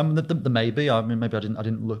doing it at the time. There may be. I mean, maybe I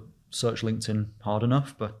didn't search LinkedIn hard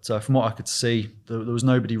enough, but from what I could see, there was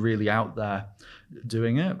nobody really out there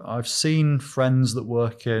doing it. I've seen friends that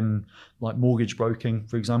work in like mortgage broking,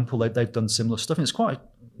 for example. They've done similar stuff, and it's quite,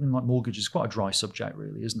 like mortgage is quite a dry subject,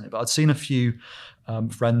 really, isn't it? But I'd seen a few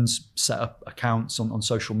friends set up accounts on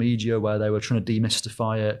social media where they were trying to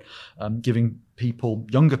demystify it, giving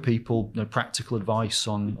younger people, practical advice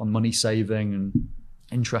on money saving and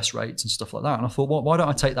interest rates and stuff like that. And I thought, well, why don't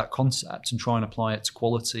I take that concept and try and apply it to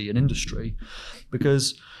quality and industry?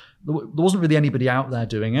 Because there wasn't really anybody out there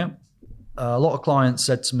doing it. A lot of clients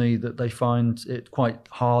said to me that they find it quite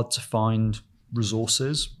hard to find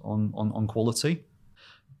resources on quality.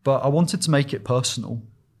 But I wanted to make it personal.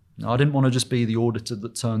 I didn't want to just be the auditor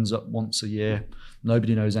that turns up once a year.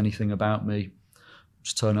 Nobody knows anything about me.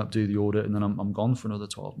 Just turn up, do the audit, and then I'm gone for another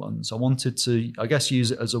 12 months. I wanted to, I guess, use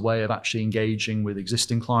it as a way of actually engaging with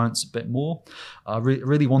existing clients a bit more. I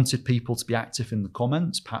really wanted people to be active in the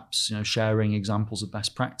comments, perhaps sharing examples of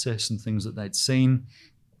best practice and things that they'd seen,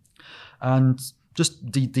 and just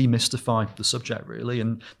demystify the subject, really.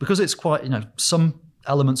 And because it's quite, some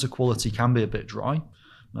elements of quality can be a bit dry.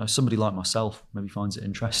 Somebody like myself maybe finds it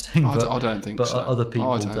interesting. I don't think so. But other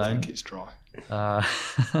people don't. I don't think it's dry.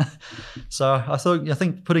 So I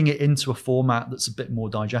think putting it into a format that's a bit more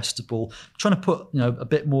digestible, trying to put a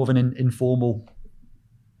bit more of an informal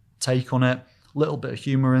take on it, a little bit of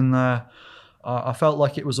humor in there. I felt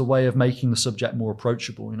like it was a way of making the subject more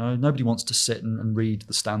approachable. Nobody wants to sit and read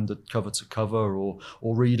the standard cover to cover or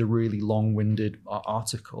read a really long-winded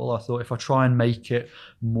article. I thought if I try and make it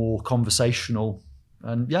more conversational.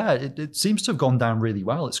 And yeah, it seems to have gone down really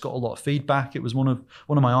well. It's got a lot of feedback. It was one of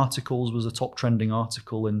my articles was a top trending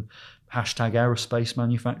article in #aerospace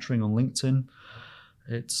manufacturing on LinkedIn.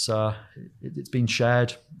 It's been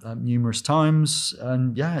shared numerous times,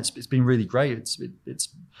 and yeah, it's been really great.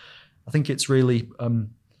 I think it's really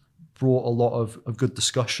brought a lot of good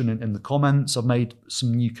discussion in the comments. I've made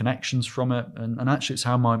some new connections from it, and actually, it's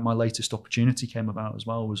how my latest opportunity came about as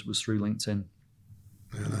well. Was through LinkedIn.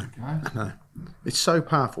 I know. It's so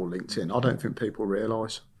powerful, LinkedIn. I don't think people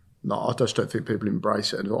realise. No, I just don't think people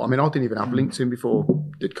embrace it at all. I mean, I didn't even have LinkedIn before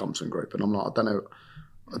I did Compton Group, and I'm like, I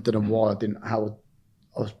don't know why how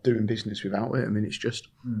I was doing business without it. I mean, it's just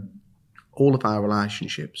all of our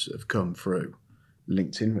relationships have come through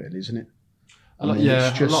LinkedIn, really, isn't it?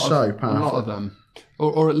 It's just so powerful. A lot of them,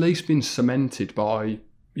 or at least been cemented by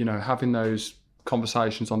having those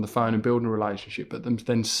conversations on the phone and building a relationship, but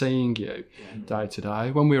then seeing you day to day.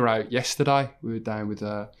 When we were out yesterday, we were down with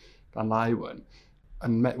Van Leeuwen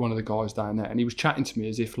and met one of the guys down there, and he was chatting to me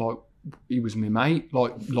as if like he was my mate,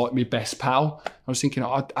 like my best pal. I was thinking,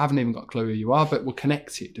 I haven't even got a clue who you are, but we're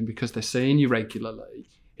connected, and because they're seeing you regularly,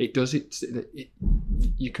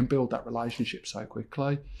 you can build that relationship so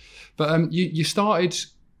quickly. But you started.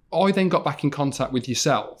 I then got back in contact with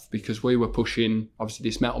yourself because we were pushing, obviously,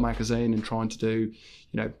 this metal magazine and trying to do,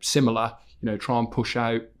 similar, try and push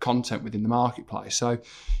out content within the marketplace. So,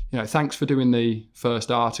 thanks for doing the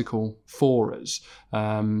first article for us.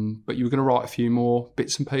 But you were going to write a few more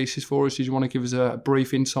bits and pieces for us. Did you want to give us a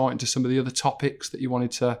brief insight into some of the other topics that you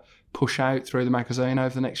wanted to push out through the magazine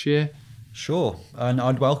over the next year? Sure. And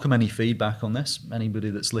I'd welcome any feedback on this. Anybody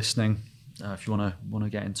that's listening, if you want to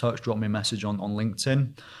get in touch, drop me a message on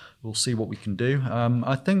LinkedIn. We'll see what we can do.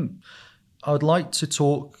 I think I'd like to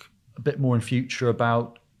talk a bit more in future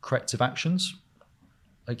about corrective actions.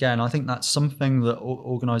 Again, I think that's something that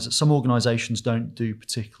some organisations don't do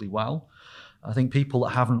particularly well. I think people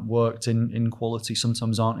that haven't worked in quality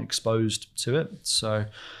sometimes aren't exposed to it. So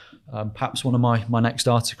Perhaps one of my next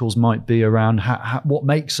articles might be around what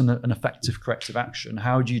makes an effective corrective action.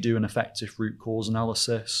 How do you do an effective root cause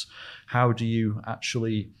analysis? How do you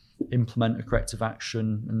actually implement a corrective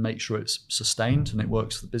action and make sure it's sustained and it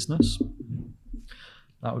works for the business?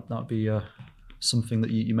 That would be something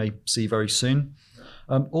that you may see very soon.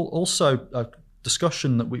 Also, a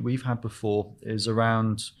discussion that we've had before is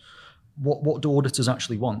around what do auditors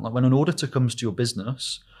actually want? Like when an auditor comes to your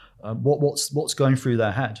business, what's going through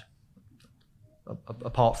their head?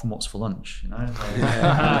 Apart from what's for lunch,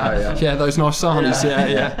 Yeah, those nice salaries.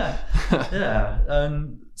 Yeah.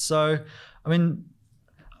 So, I mean,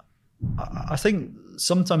 I think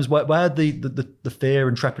sometimes where the fear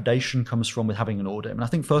and trepidation comes from with having an audit. I mean, I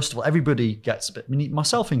think first of all, everybody gets a bit,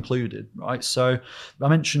 myself included, right? So I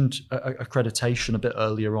mentioned accreditation a bit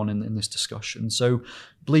earlier on in this discussion. So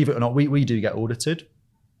believe it or not, we do get audited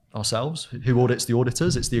ourselves. Who audits the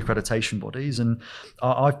auditors? It's the accreditation bodies, and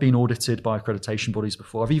I've been audited by accreditation bodies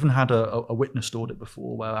before. I've even had a witnessed audit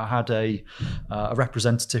before, where I had a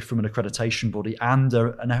representative from an accreditation body and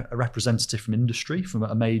a representative from industry, from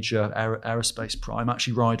a major aerospace prime,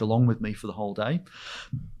 actually ride along with me for the whole day,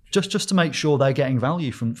 just to make sure they're getting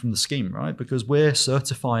value from the scheme, right? Because we're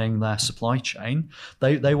certifying their supply chain.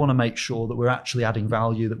 They want to make sure that we're actually adding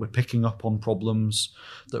value, that we're picking up on problems,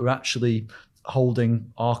 that we're actually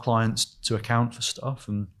holding our clients to account for stuff,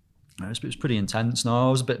 and it was pretty intense. No,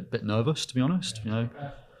 I was a bit nervous, to be honest. No.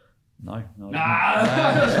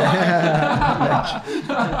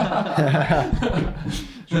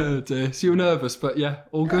 Oh dear. So you were nervous, but yeah,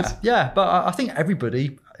 all good. Yeah, but I think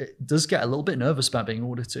everybody does get a little bit nervous about being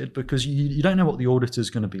audited, because you don't know what the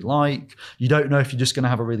auditor's going to be like. You don't know if you're just going to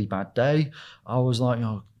have a really bad day. I was like,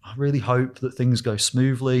 I really hope that things go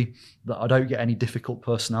smoothly, that I don't get any difficult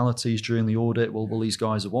personalities during the audit while these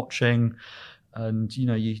guys are watching. And,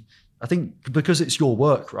 I think because it's your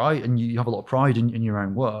work, right, and you have a lot of pride in your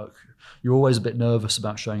own work, you're always a bit nervous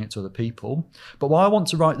about showing it to other people. But why I want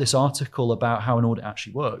to write this article about how an audit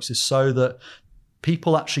actually works is so that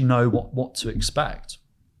people actually know what to expect,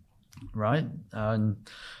 right? And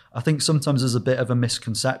I think sometimes there's a bit of a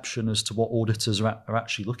misconception as to what auditors are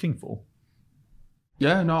actually looking for.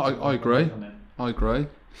 Yeah, no, I agree.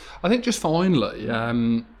 I think just finally,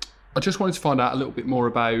 I just wanted to find out a little bit more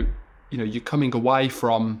about, you coming away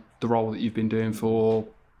from the role that you've been doing for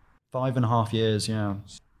 5.5 years, yeah.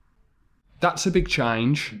 That's a big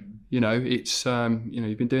change. It's,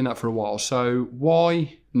 you've been doing that for a while. So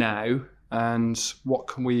why now, and what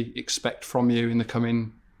can we expect from you in the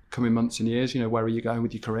coming months and years? Where are you going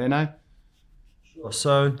with your career now? Sure.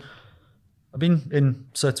 So I've been in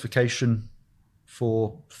certification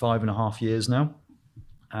for 5.5 years now,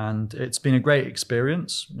 and it's been a great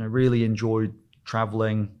experience. Really enjoyed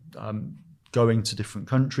traveling, going to different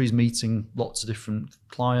countries, meeting lots of different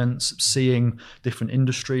clients, seeing different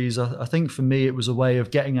industries. I think for me, it was a way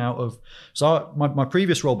of getting out of... So my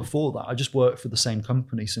previous role before that, I just worked for the same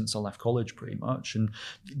company since I left college pretty much, and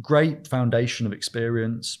great foundation of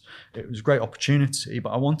experience. It was a great opportunity, but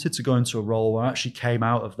I wanted to go into a role where I actually came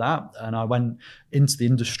out of that and I went into the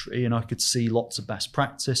industry and I could see lots of best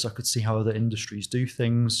practice. I could see how other industries do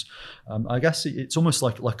things. I guess it's almost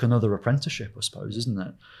like another apprenticeship, I suppose, isn't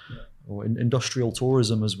it? Yeah. Or industrial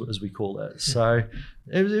tourism, as we call it. So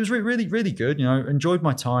it was really, really good. Enjoyed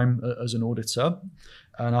my time as an auditor,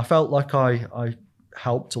 and I felt like I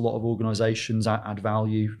helped a lot of organisations add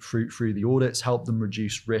value through the audits, help them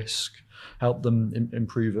reduce risk, help them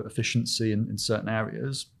improve efficiency in certain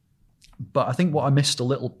areas. But I think what I missed a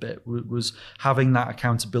little bit was having that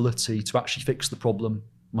accountability to actually fix the problem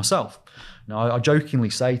myself. I jokingly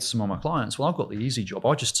say to some of my clients, well, I've got the easy job.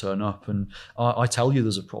 I just turn up and I tell you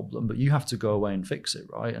there's a problem, but you have to go away and fix it,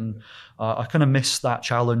 right? And I kind of miss that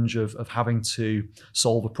challenge of having to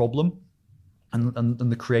solve a problem and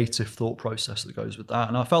the creative thought process that goes with that.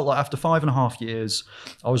 And I felt like after 5.5 years,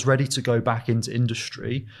 I was ready to go back into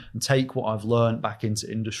industry and take what I've learned back into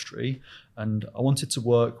industry. And I wanted to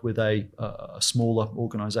work with a smaller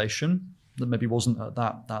organisation that maybe wasn't at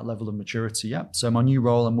that level of maturity yet. So my new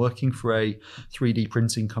role, I'm working for a 3D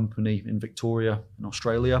printing company in Victoria, in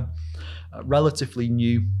Australia. A relatively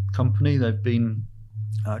new company. They've been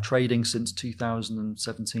trading since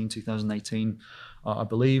 2017, 2018, I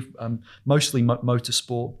believe. Mostly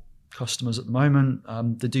motorsport customers at the moment.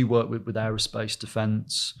 They do work with aerospace,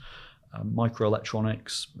 defence,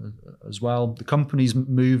 microelectronics as well. The company's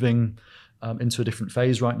moving into a different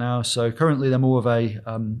phase right now. So currently they're more of a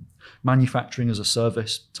manufacturing as a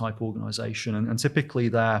service type organisation, and typically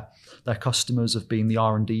their customers have been the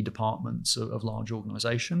R&D departments of large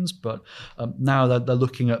organisations. But now they're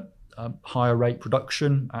looking at higher rate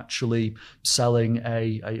production, actually selling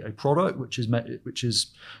a product which is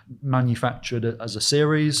manufactured as a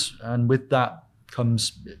series, and with that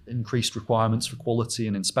comes increased requirements for quality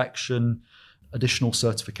and inspection, additional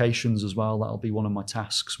certifications as well. That'll be one of my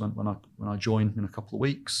tasks when I join in a couple of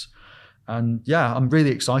weeks. And yeah, I'm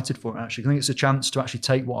really excited for it, actually. I think it's a chance to actually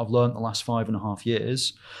take what I've learned the last 5.5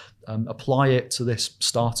 years, apply it to this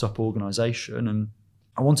startup organisation, and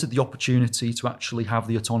I wanted the opportunity to actually have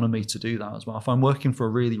the autonomy to do that as well. If I'm working for a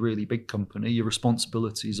really, really big company, your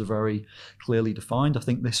responsibilities are very clearly defined. I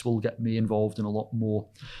think this will get me involved in a lot more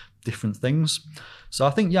different things. So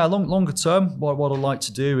I think, yeah, longer term, what I'd like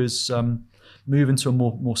to do is move into a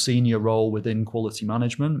more senior role within quality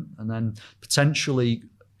management, and then potentially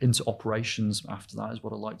into operations after that is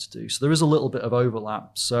what I like to do. So there is a little bit of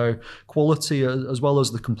overlap. So quality as well as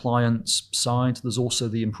the compliance side, there's also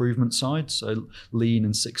the improvement side, so Lean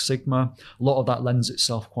and Six Sigma. A lot of that lends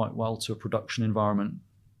itself quite well to a production environment.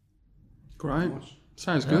 Great.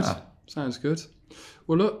 Sounds good. Sounds good.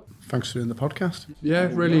 Well, look. Thanks for doing the podcast. Yeah,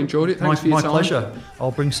 really enjoyed it. Thanks for your time. My pleasure. I'll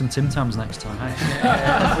bring some Tim Tams next time. Hey?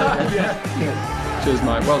 Cheers,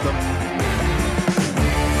 mate. Well done.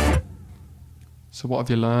 So what have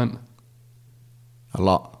you learnt? A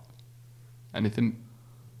lot. Anything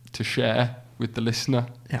to share with the listener?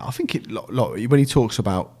 Yeah, I think when he talks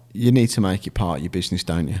about you need to make it part of your business,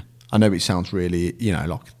 don't you? I know it sounds really,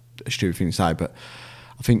 like a stupid thing to say, but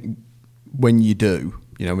I think when you do,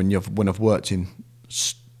 when I've worked in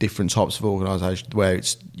different types of organisations where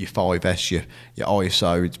it's your 5S, your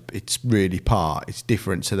ISO, it's really it's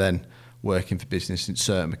different to then working for business in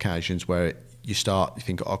certain occasions where you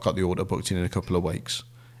think, I've got the order booked in a couple of weeks,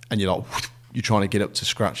 and you're trying to get up to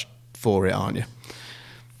scratch for it, aren't you?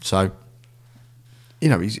 So,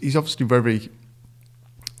 he's obviously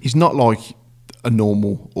he's not like a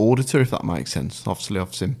normal auditor, if that makes sense. Obviously,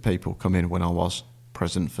 I've seen people come in when I was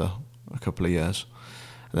present for a couple of years,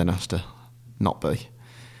 and then has to not be.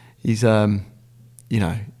 He's,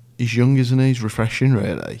 he's young, isn't he? He's refreshing,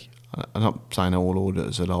 really. I'm not saying all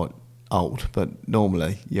auditors are like old, but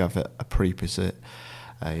normally you have a prerequisite.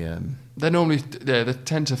 They normally, they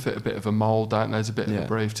tend to fit a bit of a mould, don't they? There's a bit of a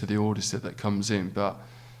brief to the auditor that comes in, but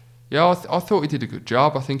yeah, I thought he did a good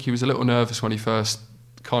job. I think he was a little nervous when he first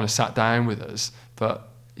kind of sat down with us, but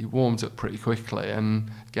he warmed up pretty quickly,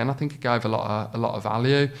 and again, I think it gave a lot of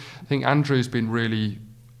value. I think Andrew's been really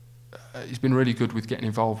good with getting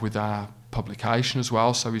involved with our publication as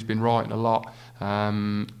well, so he's been writing a lot.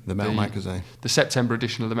 The Metal magazine. The September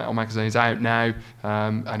edition of the Metal magazine is out now,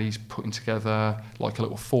 and he's putting together like a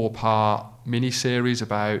little 4-part mini-series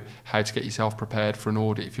about how to get yourself prepared for an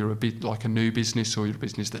audit if you're like a new business, or you're a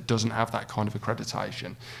business that doesn't have that kind of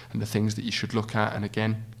accreditation, and the things that you should look at, and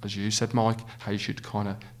again, as you said, Mike, how you should kind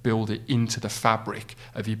of build it into the fabric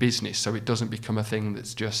of your business so it doesn't become a thing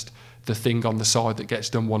that's just the thing on the side that gets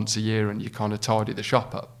done once a year and you kind of tidy the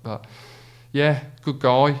shop up. But yeah, good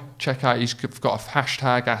guy. Check out, he's got a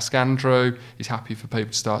hashtag Ask Andrew. He's happy for people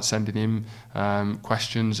to start sending him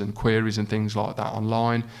questions and queries and things like that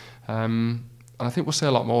online. And I think we'll see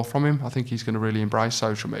a lot more from him. I think he's going to really embrace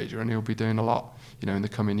social media, and he'll be doing a lot, in the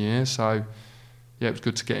coming years. So yeah, it was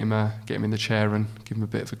good to get him in the chair and give him a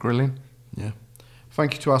bit of a grilling. Yeah.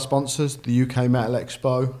 Thank you to our sponsors, the UK Metal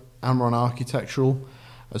Expo, Amron Architectural,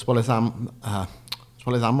 as well as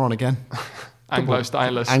Amron again. Anglo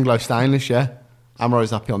Stainless. Anglo Stainless, yeah.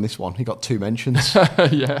 Amro's happy on this one. He got 2 mentions.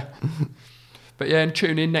 Yeah. But yeah, and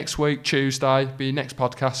tune in next week, Tuesday, be next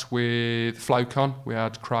podcast with Flowcon. We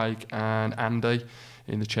had Craig and Andy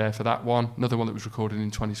in the chair for that one. Another one that was recorded in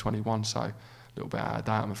 2021, so a little bit out of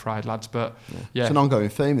date, I'm afraid, lads. But yeah. It's an ongoing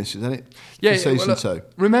theme, this, isn't it? Yeah, season 2.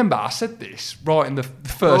 Remember, I said this right in the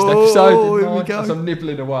first episode, here we go. As I'm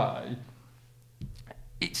nibbling away.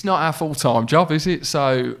 It's not our full-time job, is it?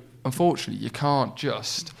 So unfortunately, you can't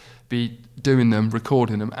just be doing them,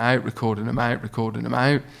 recording them out.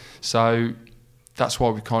 So that's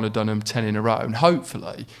why we've kind of done them 10 in a row. And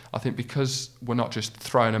hopefully, I think because we're not just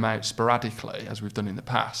throwing them out sporadically, as we've done in the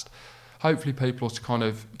past, hopefully people will kind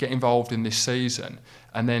of get involved in this season,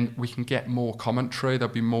 and then we can get more commentary.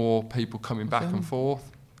 There'll be more people coming back and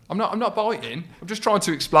forth. I'm not biting. I'm just trying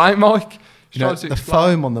to explain, Mike. The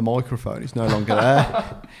foam on the microphone is no longer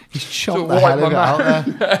there. He's chopped the hell of it out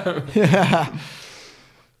there. Yeah.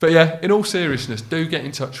 But yeah, in all seriousness, do get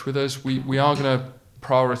in touch with us. We are going to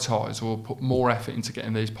prioritise or put more effort into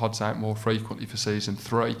getting these pods out more frequently for season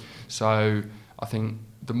 3. So I think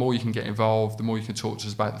the more you can get involved, the more you can talk to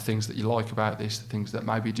us about the things that you like about this, the things that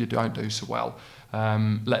maybe you don't do so well.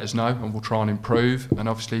 Let us know, and we'll try and improve. And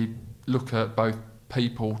obviously look at both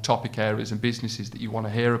people, topic areas, and businesses that you want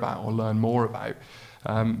to hear about or learn more about,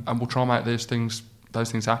 and we'll try and make those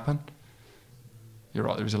things happen. You're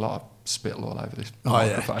right. There is a lot of spittle all over this. Oh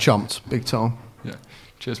yeah, microphone. chomped big time. Yeah.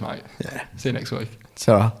 Cheers, mate. Yeah. See you next week.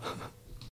 Ta-ra.